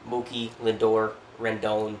Mookie, Lindor,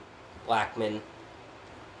 Rendon, Blackman.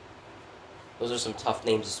 Those are some tough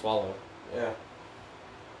names to swallow. Yeah.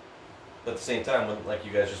 But at the same time, like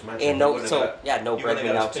you guys just mentioned, and no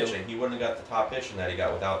Bregman now too. He wouldn't have got the top pitching that he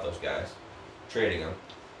got without those guys trading him.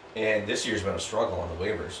 And this year's been a struggle on the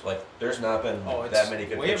waivers. Like, there's not been that many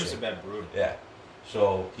good pitching. Waivers have been brutal. Yeah.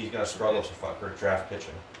 So he's going to struggle for draft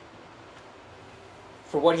pitching.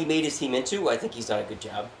 For what he made his team into, I think he's done a good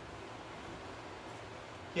job.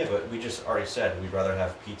 Yeah, but we just already said we'd rather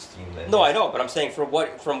have Pete's team than... No, I know, but I'm saying from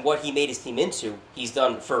what he made his team into, he's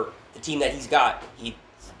done, for the team that he's got, he's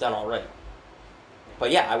done all right.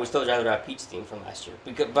 But yeah, I would still rather have Pete's team from last year.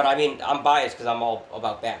 But I mean, I'm biased because I'm all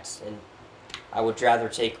about bats, and I would rather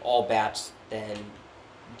take all bats than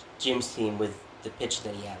Jim's team with the pitch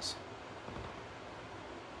that he has.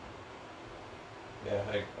 Yeah,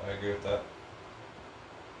 I agree with that.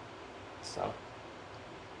 So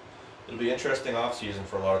it'll be an interesting offseason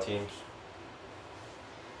for a lot of teams.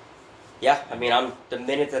 Yeah, I mean, the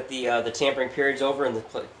minute that the tampering period's over and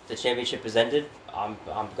the championship is ended, I'm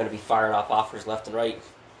going to be firing off offers left and right.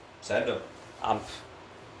 Send them.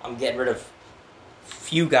 I'm getting rid of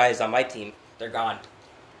few guys on my team. They're gone.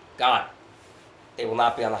 They will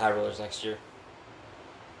not be on the high rollers next year.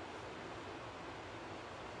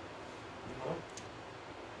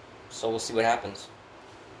 So we'll see what happens.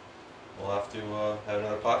 We'll have to have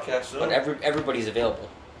another podcast soon. But everybody's available,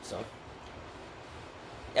 so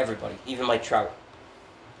everybody, even Mike Trout.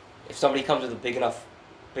 If somebody comes with a big enough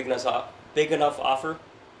offer,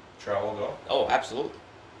 Trout will go. Oh, absolutely.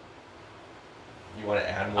 You want to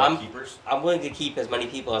add more keepers? I'm willing to keep as many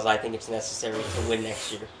people as I think it's necessary to win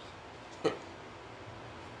next year.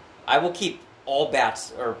 I will keep all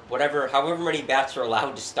bats, or however many bats are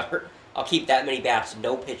allowed to start. I'll keep that many bats,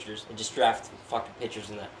 no pitchers, and just draft fucking pitchers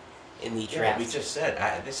in the draft. Yeah, we just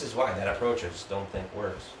said this is why that approach I just don't think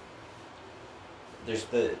works. There's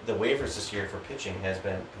the waivers this year for pitching has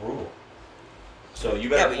been brutal. So you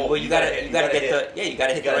got you got to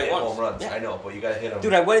hit the right ones. Home runs. Yeah. I know, but you got to hit them.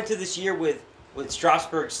 Dude, I went into this year with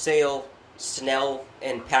Strasburg, Sale, Snell,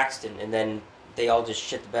 and Paxton, and then they all just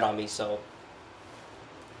shit the bed on me. So,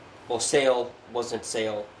 Sale wasn't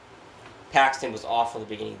Sale. Paxton was awful at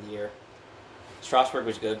the beginning of the year. Strasburg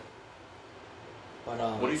was good. But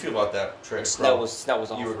What do you feel about that trade? Snell was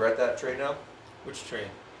awful. You regret that trade now? Which trade?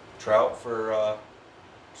 Trout for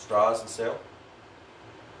Straws and Sale?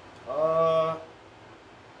 No.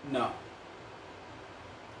 No.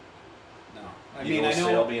 I Even mean, with I know.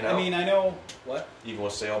 Sale being out? I mean, I know what. Even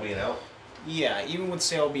with Sale being out? Yeah, even with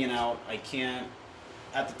Sale being out, I can't.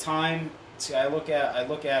 At the time, see, I look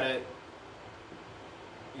at it.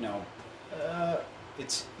 You know,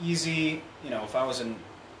 it's easy. You know, if I was an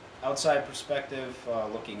outside perspective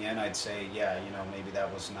looking in, I'd say, yeah, you know, maybe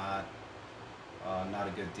that was not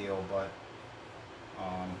a good deal, but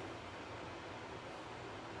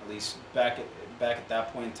at least back at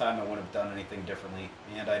that point in time, I wouldn't have done anything differently,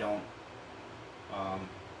 and I don't.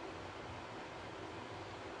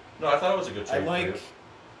 No, I thought it was a good trade for you.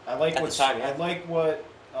 I like At what the time, yeah. I like what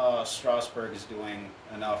Strasburg is doing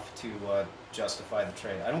enough to justify the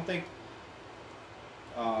trade. I don't think.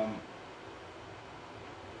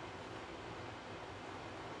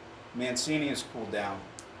 Mancini has cooled down.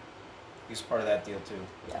 He's part of that deal too.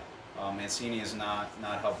 Yeah. Mancini is not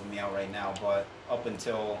helping me out right now, but up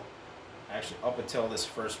until this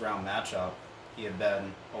first round matchup, he had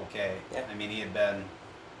been okay. Yeah. I mean, he had been.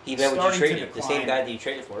 He been what you starting to traded, the same decline. guy that you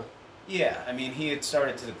traded for. Yeah, I mean, he had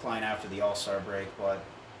started to decline after the All-Star break, but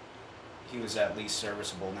he was at least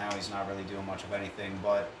serviceable. Now he's not really doing much of anything,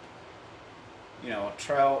 but, you know,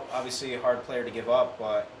 Trout, obviously a hard player to give up,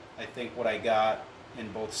 but I think what I got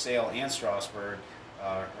in both Sale and Strasburg,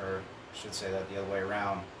 or I should say that the other way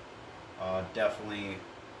around, definitely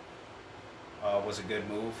was a good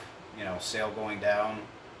move. You know, Sale going down,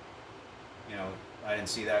 you know, I didn't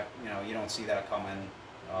see that, you know, you don't see that coming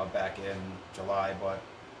back in July, but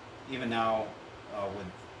even now,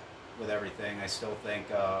 with everything, I still think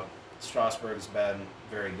Strasburg's been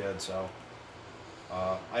very good. So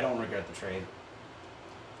I don't regret the trade.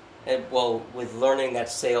 And well, with learning that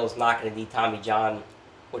Sale's not going to need Tommy John,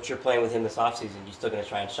 what's your plan with him this offseason? You still going to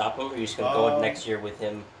try and shop him, or are you just going to go into next year with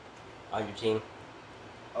him on your team?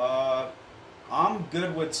 I'm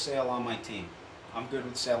good with Sale on my team.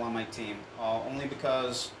 Only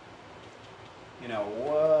because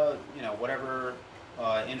whatever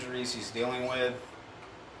injuries he's dealing with,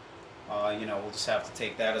 we'll just have to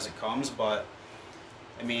take that as it comes. But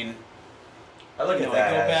I mean, I look at I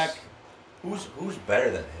that go as back. who's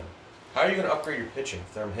better than him? How are you going to upgrade your pitching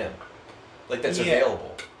from him? Like that's Yeah.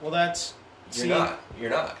 available. Well, that's You're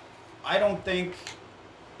not. I don't think,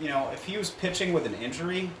 if he was pitching with an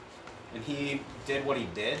injury, and he did what he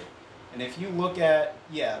did, and if you look at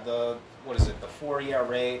the 4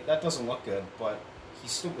 ERA, that doesn't look good, but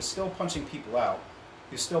he was still punching people out.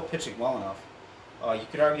 He was still pitching well enough. You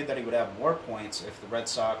could argue that he would have more points if the Red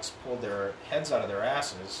Sox pulled their heads out of their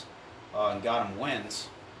asses and got him wins.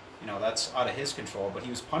 That's out of his control, but he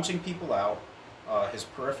was punching people out. His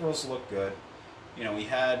peripherals looked good. He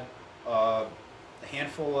had a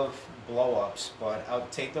handful of blow-ups,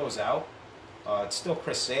 but take those out. It's still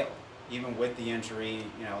Chris Sale, even with the injury,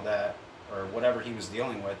 or whatever he was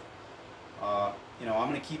dealing with. I'm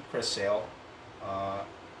going to keep Chris Sale.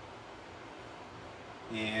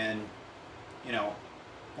 And,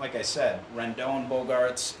 like I said, Rendon,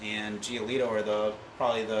 Bogarts, and Giolito are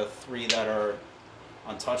probably the three that are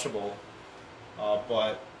untouchable.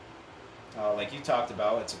 But like you talked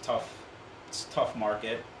about, it's a tough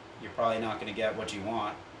market. You're probably not going to get what you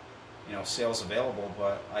want. Sale's available,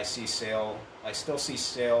 but I still see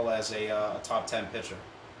Sale as a top 10 pitcher.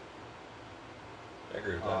 I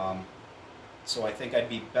agree with that. So I think I'd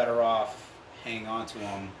be better off hanging on to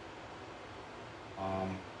him,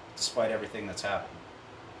 despite everything that's happened.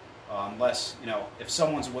 Unless, if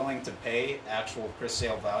someone's willing to pay actual Chris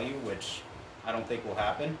Sale value, which I don't think will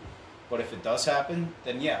happen, but if it does happen,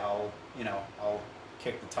 then yeah, I'll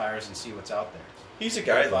kick the tires and see what's out there. He's a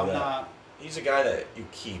guy he's a guy that you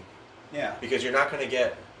keep. Yeah. Because you're not going to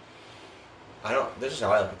get. This is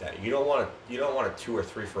how I look at that. You don't want a 2 or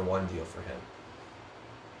 3 for 1 deal for him.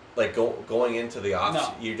 Like going into the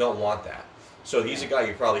off, you don't want that. So he's a guy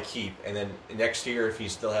you probably keep, and then next year if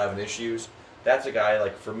he's still having issues, that's a guy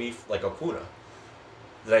like for me like Acuna.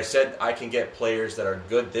 That I said I can get players that are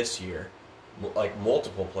good this year, like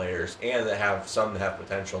multiple players, and that have some that have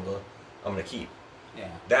potential I'm going to keep.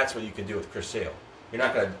 Yeah. That's what you can do with Chris Sale. You're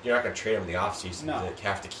not gonna trade him in the offseason No. to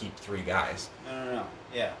have to keep 3 guys. No.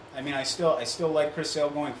 Yeah. I mean, I still like Chris Sale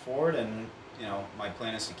going forward, and my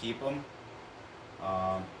plan is to keep him.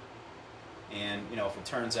 And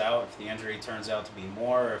if the injury turns out to be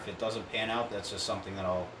more, or if it doesn't pan out, that's just something that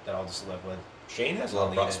I'll just live with. Shane has a lot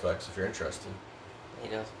of prospects. If you're interested, He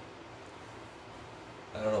does.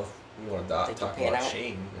 I don't know if we want to talk about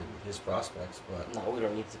Shane and his prospects, but No, we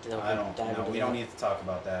don't need to. We don't need to talk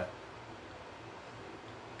about that.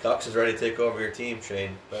 Cox is ready to take over your team,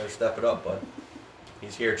 Shane. Better step it up, bud.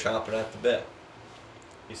 He's here chomping at the bit.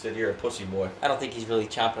 He said you're a pussy boy. I don't think he's really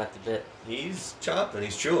chomping at the bit. He's chomping.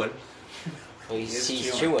 He's chewing. Well,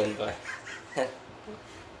 he's chewing, but...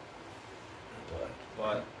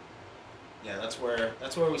 But yeah, that's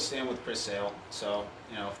where we stand with Chris Sale. So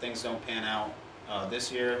if things don't pan out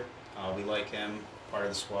this year, we like him, part of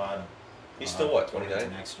the squad. He's still what, going 29?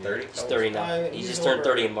 into next year. 30? He's 30 now. He just turned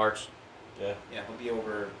 30 in March. Yeah. Yeah, he'll be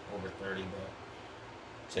over 30,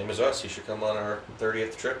 but Same as us. He should come on our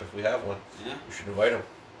 30th trip if we have one. yeah. We should invite him.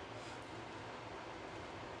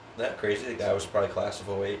 Isn't that crazy? The guy was probably class of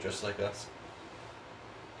 08, just like us.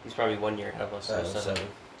 He's probably 1 year ahead of us. So 7.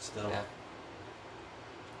 Still. Yeah.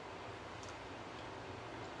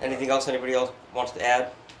 Anything else anybody else wants to add?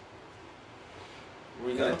 Are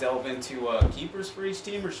we going to delve into keepers for each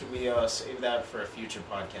team, or should we save that for a future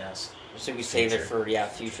podcast? Or should we save it for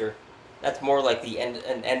future? That's more like the end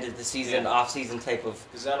of the season, off season type of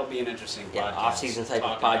Because that'll be an interesting podcast. off season type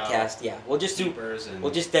of podcast. Yeah, we'll just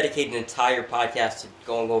we'll just dedicate an entire podcast to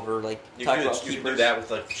going over you talk could about do keepers. that with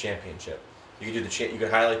like the championship. You could do you could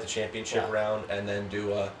highlight the championship round and then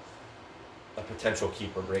do a potential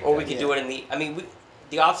keeper breakdown. Or we could do it in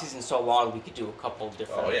the off season's so long we could do a couple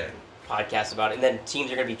different podcasts about it, and then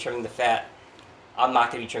teams are going to be trimming the fat. I'm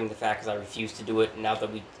not going to be trimming the fat because I refuse to do it. Now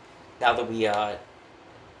that we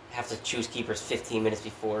have to choose keepers 15 minutes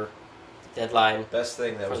before the deadline. Best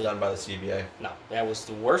thing that was done by the CBA. No, that was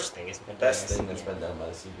the worst thing that's been done. Best thing that's been done by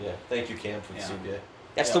the CBA. Thank you, Cam, for the CBA.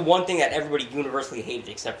 That's the one thing that everybody universally hated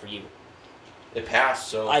except for you. It passed,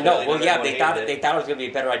 so I know. Well, yeah, they thought it was going to be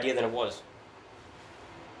a better idea than it was.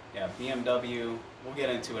 Yeah, BMW. We'll get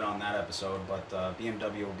into it on that episode, but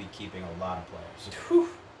BMW will be keeping a lot of players. Whew.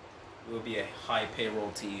 It will be a high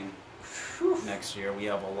payroll team next year. We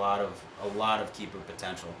have a lot of keeper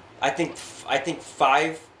potential. I think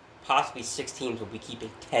 5, possibly 6 teams will be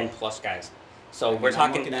keeping 10 plus guys. So we're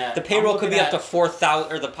talking the payroll could be up to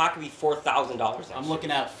 $4,000, or the pot could be $4,000. I'm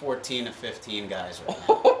looking at 14 to 15 guys right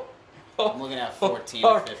now. I'm looking at 14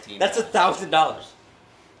 to 15. That's $1,000.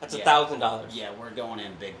 That's $1,000. Yeah, we're going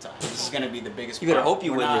in big time. This is going to be the biggest. You better hope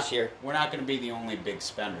you win this year. We're not going to be the only big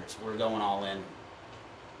spenders. We're going all in.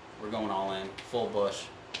 We're going all in. Full bush.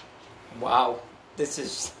 Wow. That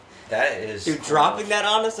is... Dude, dropping that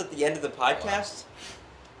on us at the end of the podcast?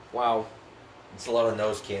 Wow. It's a lot of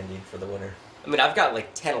nose candy for the winner. I mean, I've got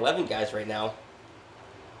like 10, 11 guys right now.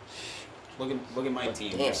 Look at my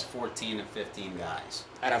team. There's 14 to 15 guys.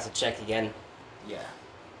 I'd have to check again. Yeah.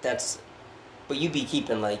 But you'd be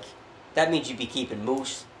keeping that means you'd be keeping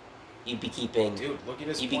Moose. You'd be keeping... Dude, look at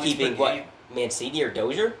his points per game. You'd be keeping what? Mancini or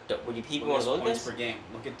Dozier? Would you keep one of those points guys? per game.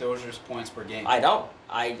 Look at Dozier's points per game. I know.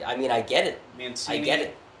 I mean, I get it. Mancini, I get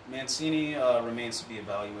it. Mancini remains to be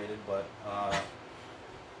evaluated, but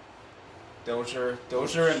Dozier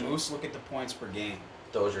and Moose, look at the points per game.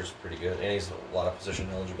 Dozier's pretty good, and he's a lot of position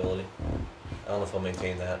eligibility. I don't know if he'll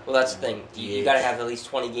maintain that. Well, that's the thing. You got to have at least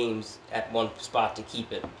 20 games at one spot to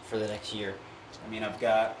keep it for the next year. I mean,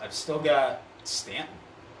 I've still got Stanton.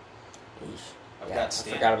 I've got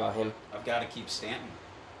Stanton. I forgot about him. I've got to keep Stanton.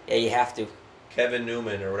 Yeah, you have to. Kevin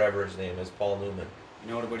Newman, or whatever his name is, Paul Newman.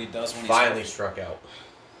 You know what he does when he finally struck out.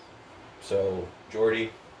 So, Jordy,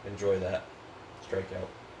 enjoy that strikeout.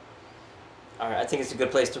 All right, I think it's a good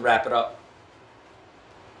place to wrap it up.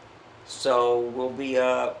 So we'll be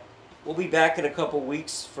back in a couple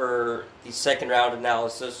weeks for the second round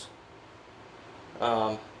analysis.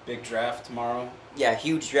 Big draft tomorrow. Yeah,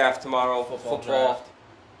 huge draft tomorrow. Football draft.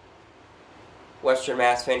 Western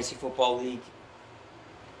Mass Fantasy Football League.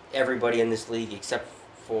 Everybody in this league except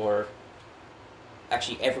for...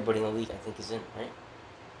 Actually, everybody in the league I think is in, right?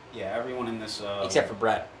 Yeah, everyone in this... except for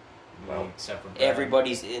Brad. Except for Brad.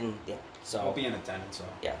 Everybody's in, yeah. So I'll be in attendance, so...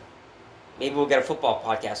 Yeah. Maybe we'll get a football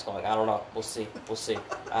podcast going. I don't know. We'll see.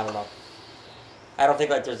 I don't know. I don't think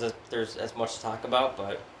there's as much to talk about,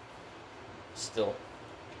 but still.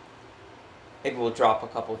 Maybe we'll drop a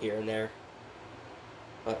couple here and there.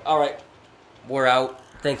 But, all right. We're out.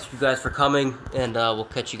 Thanks you guys for coming, and we'll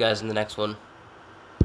catch you guys in the next one.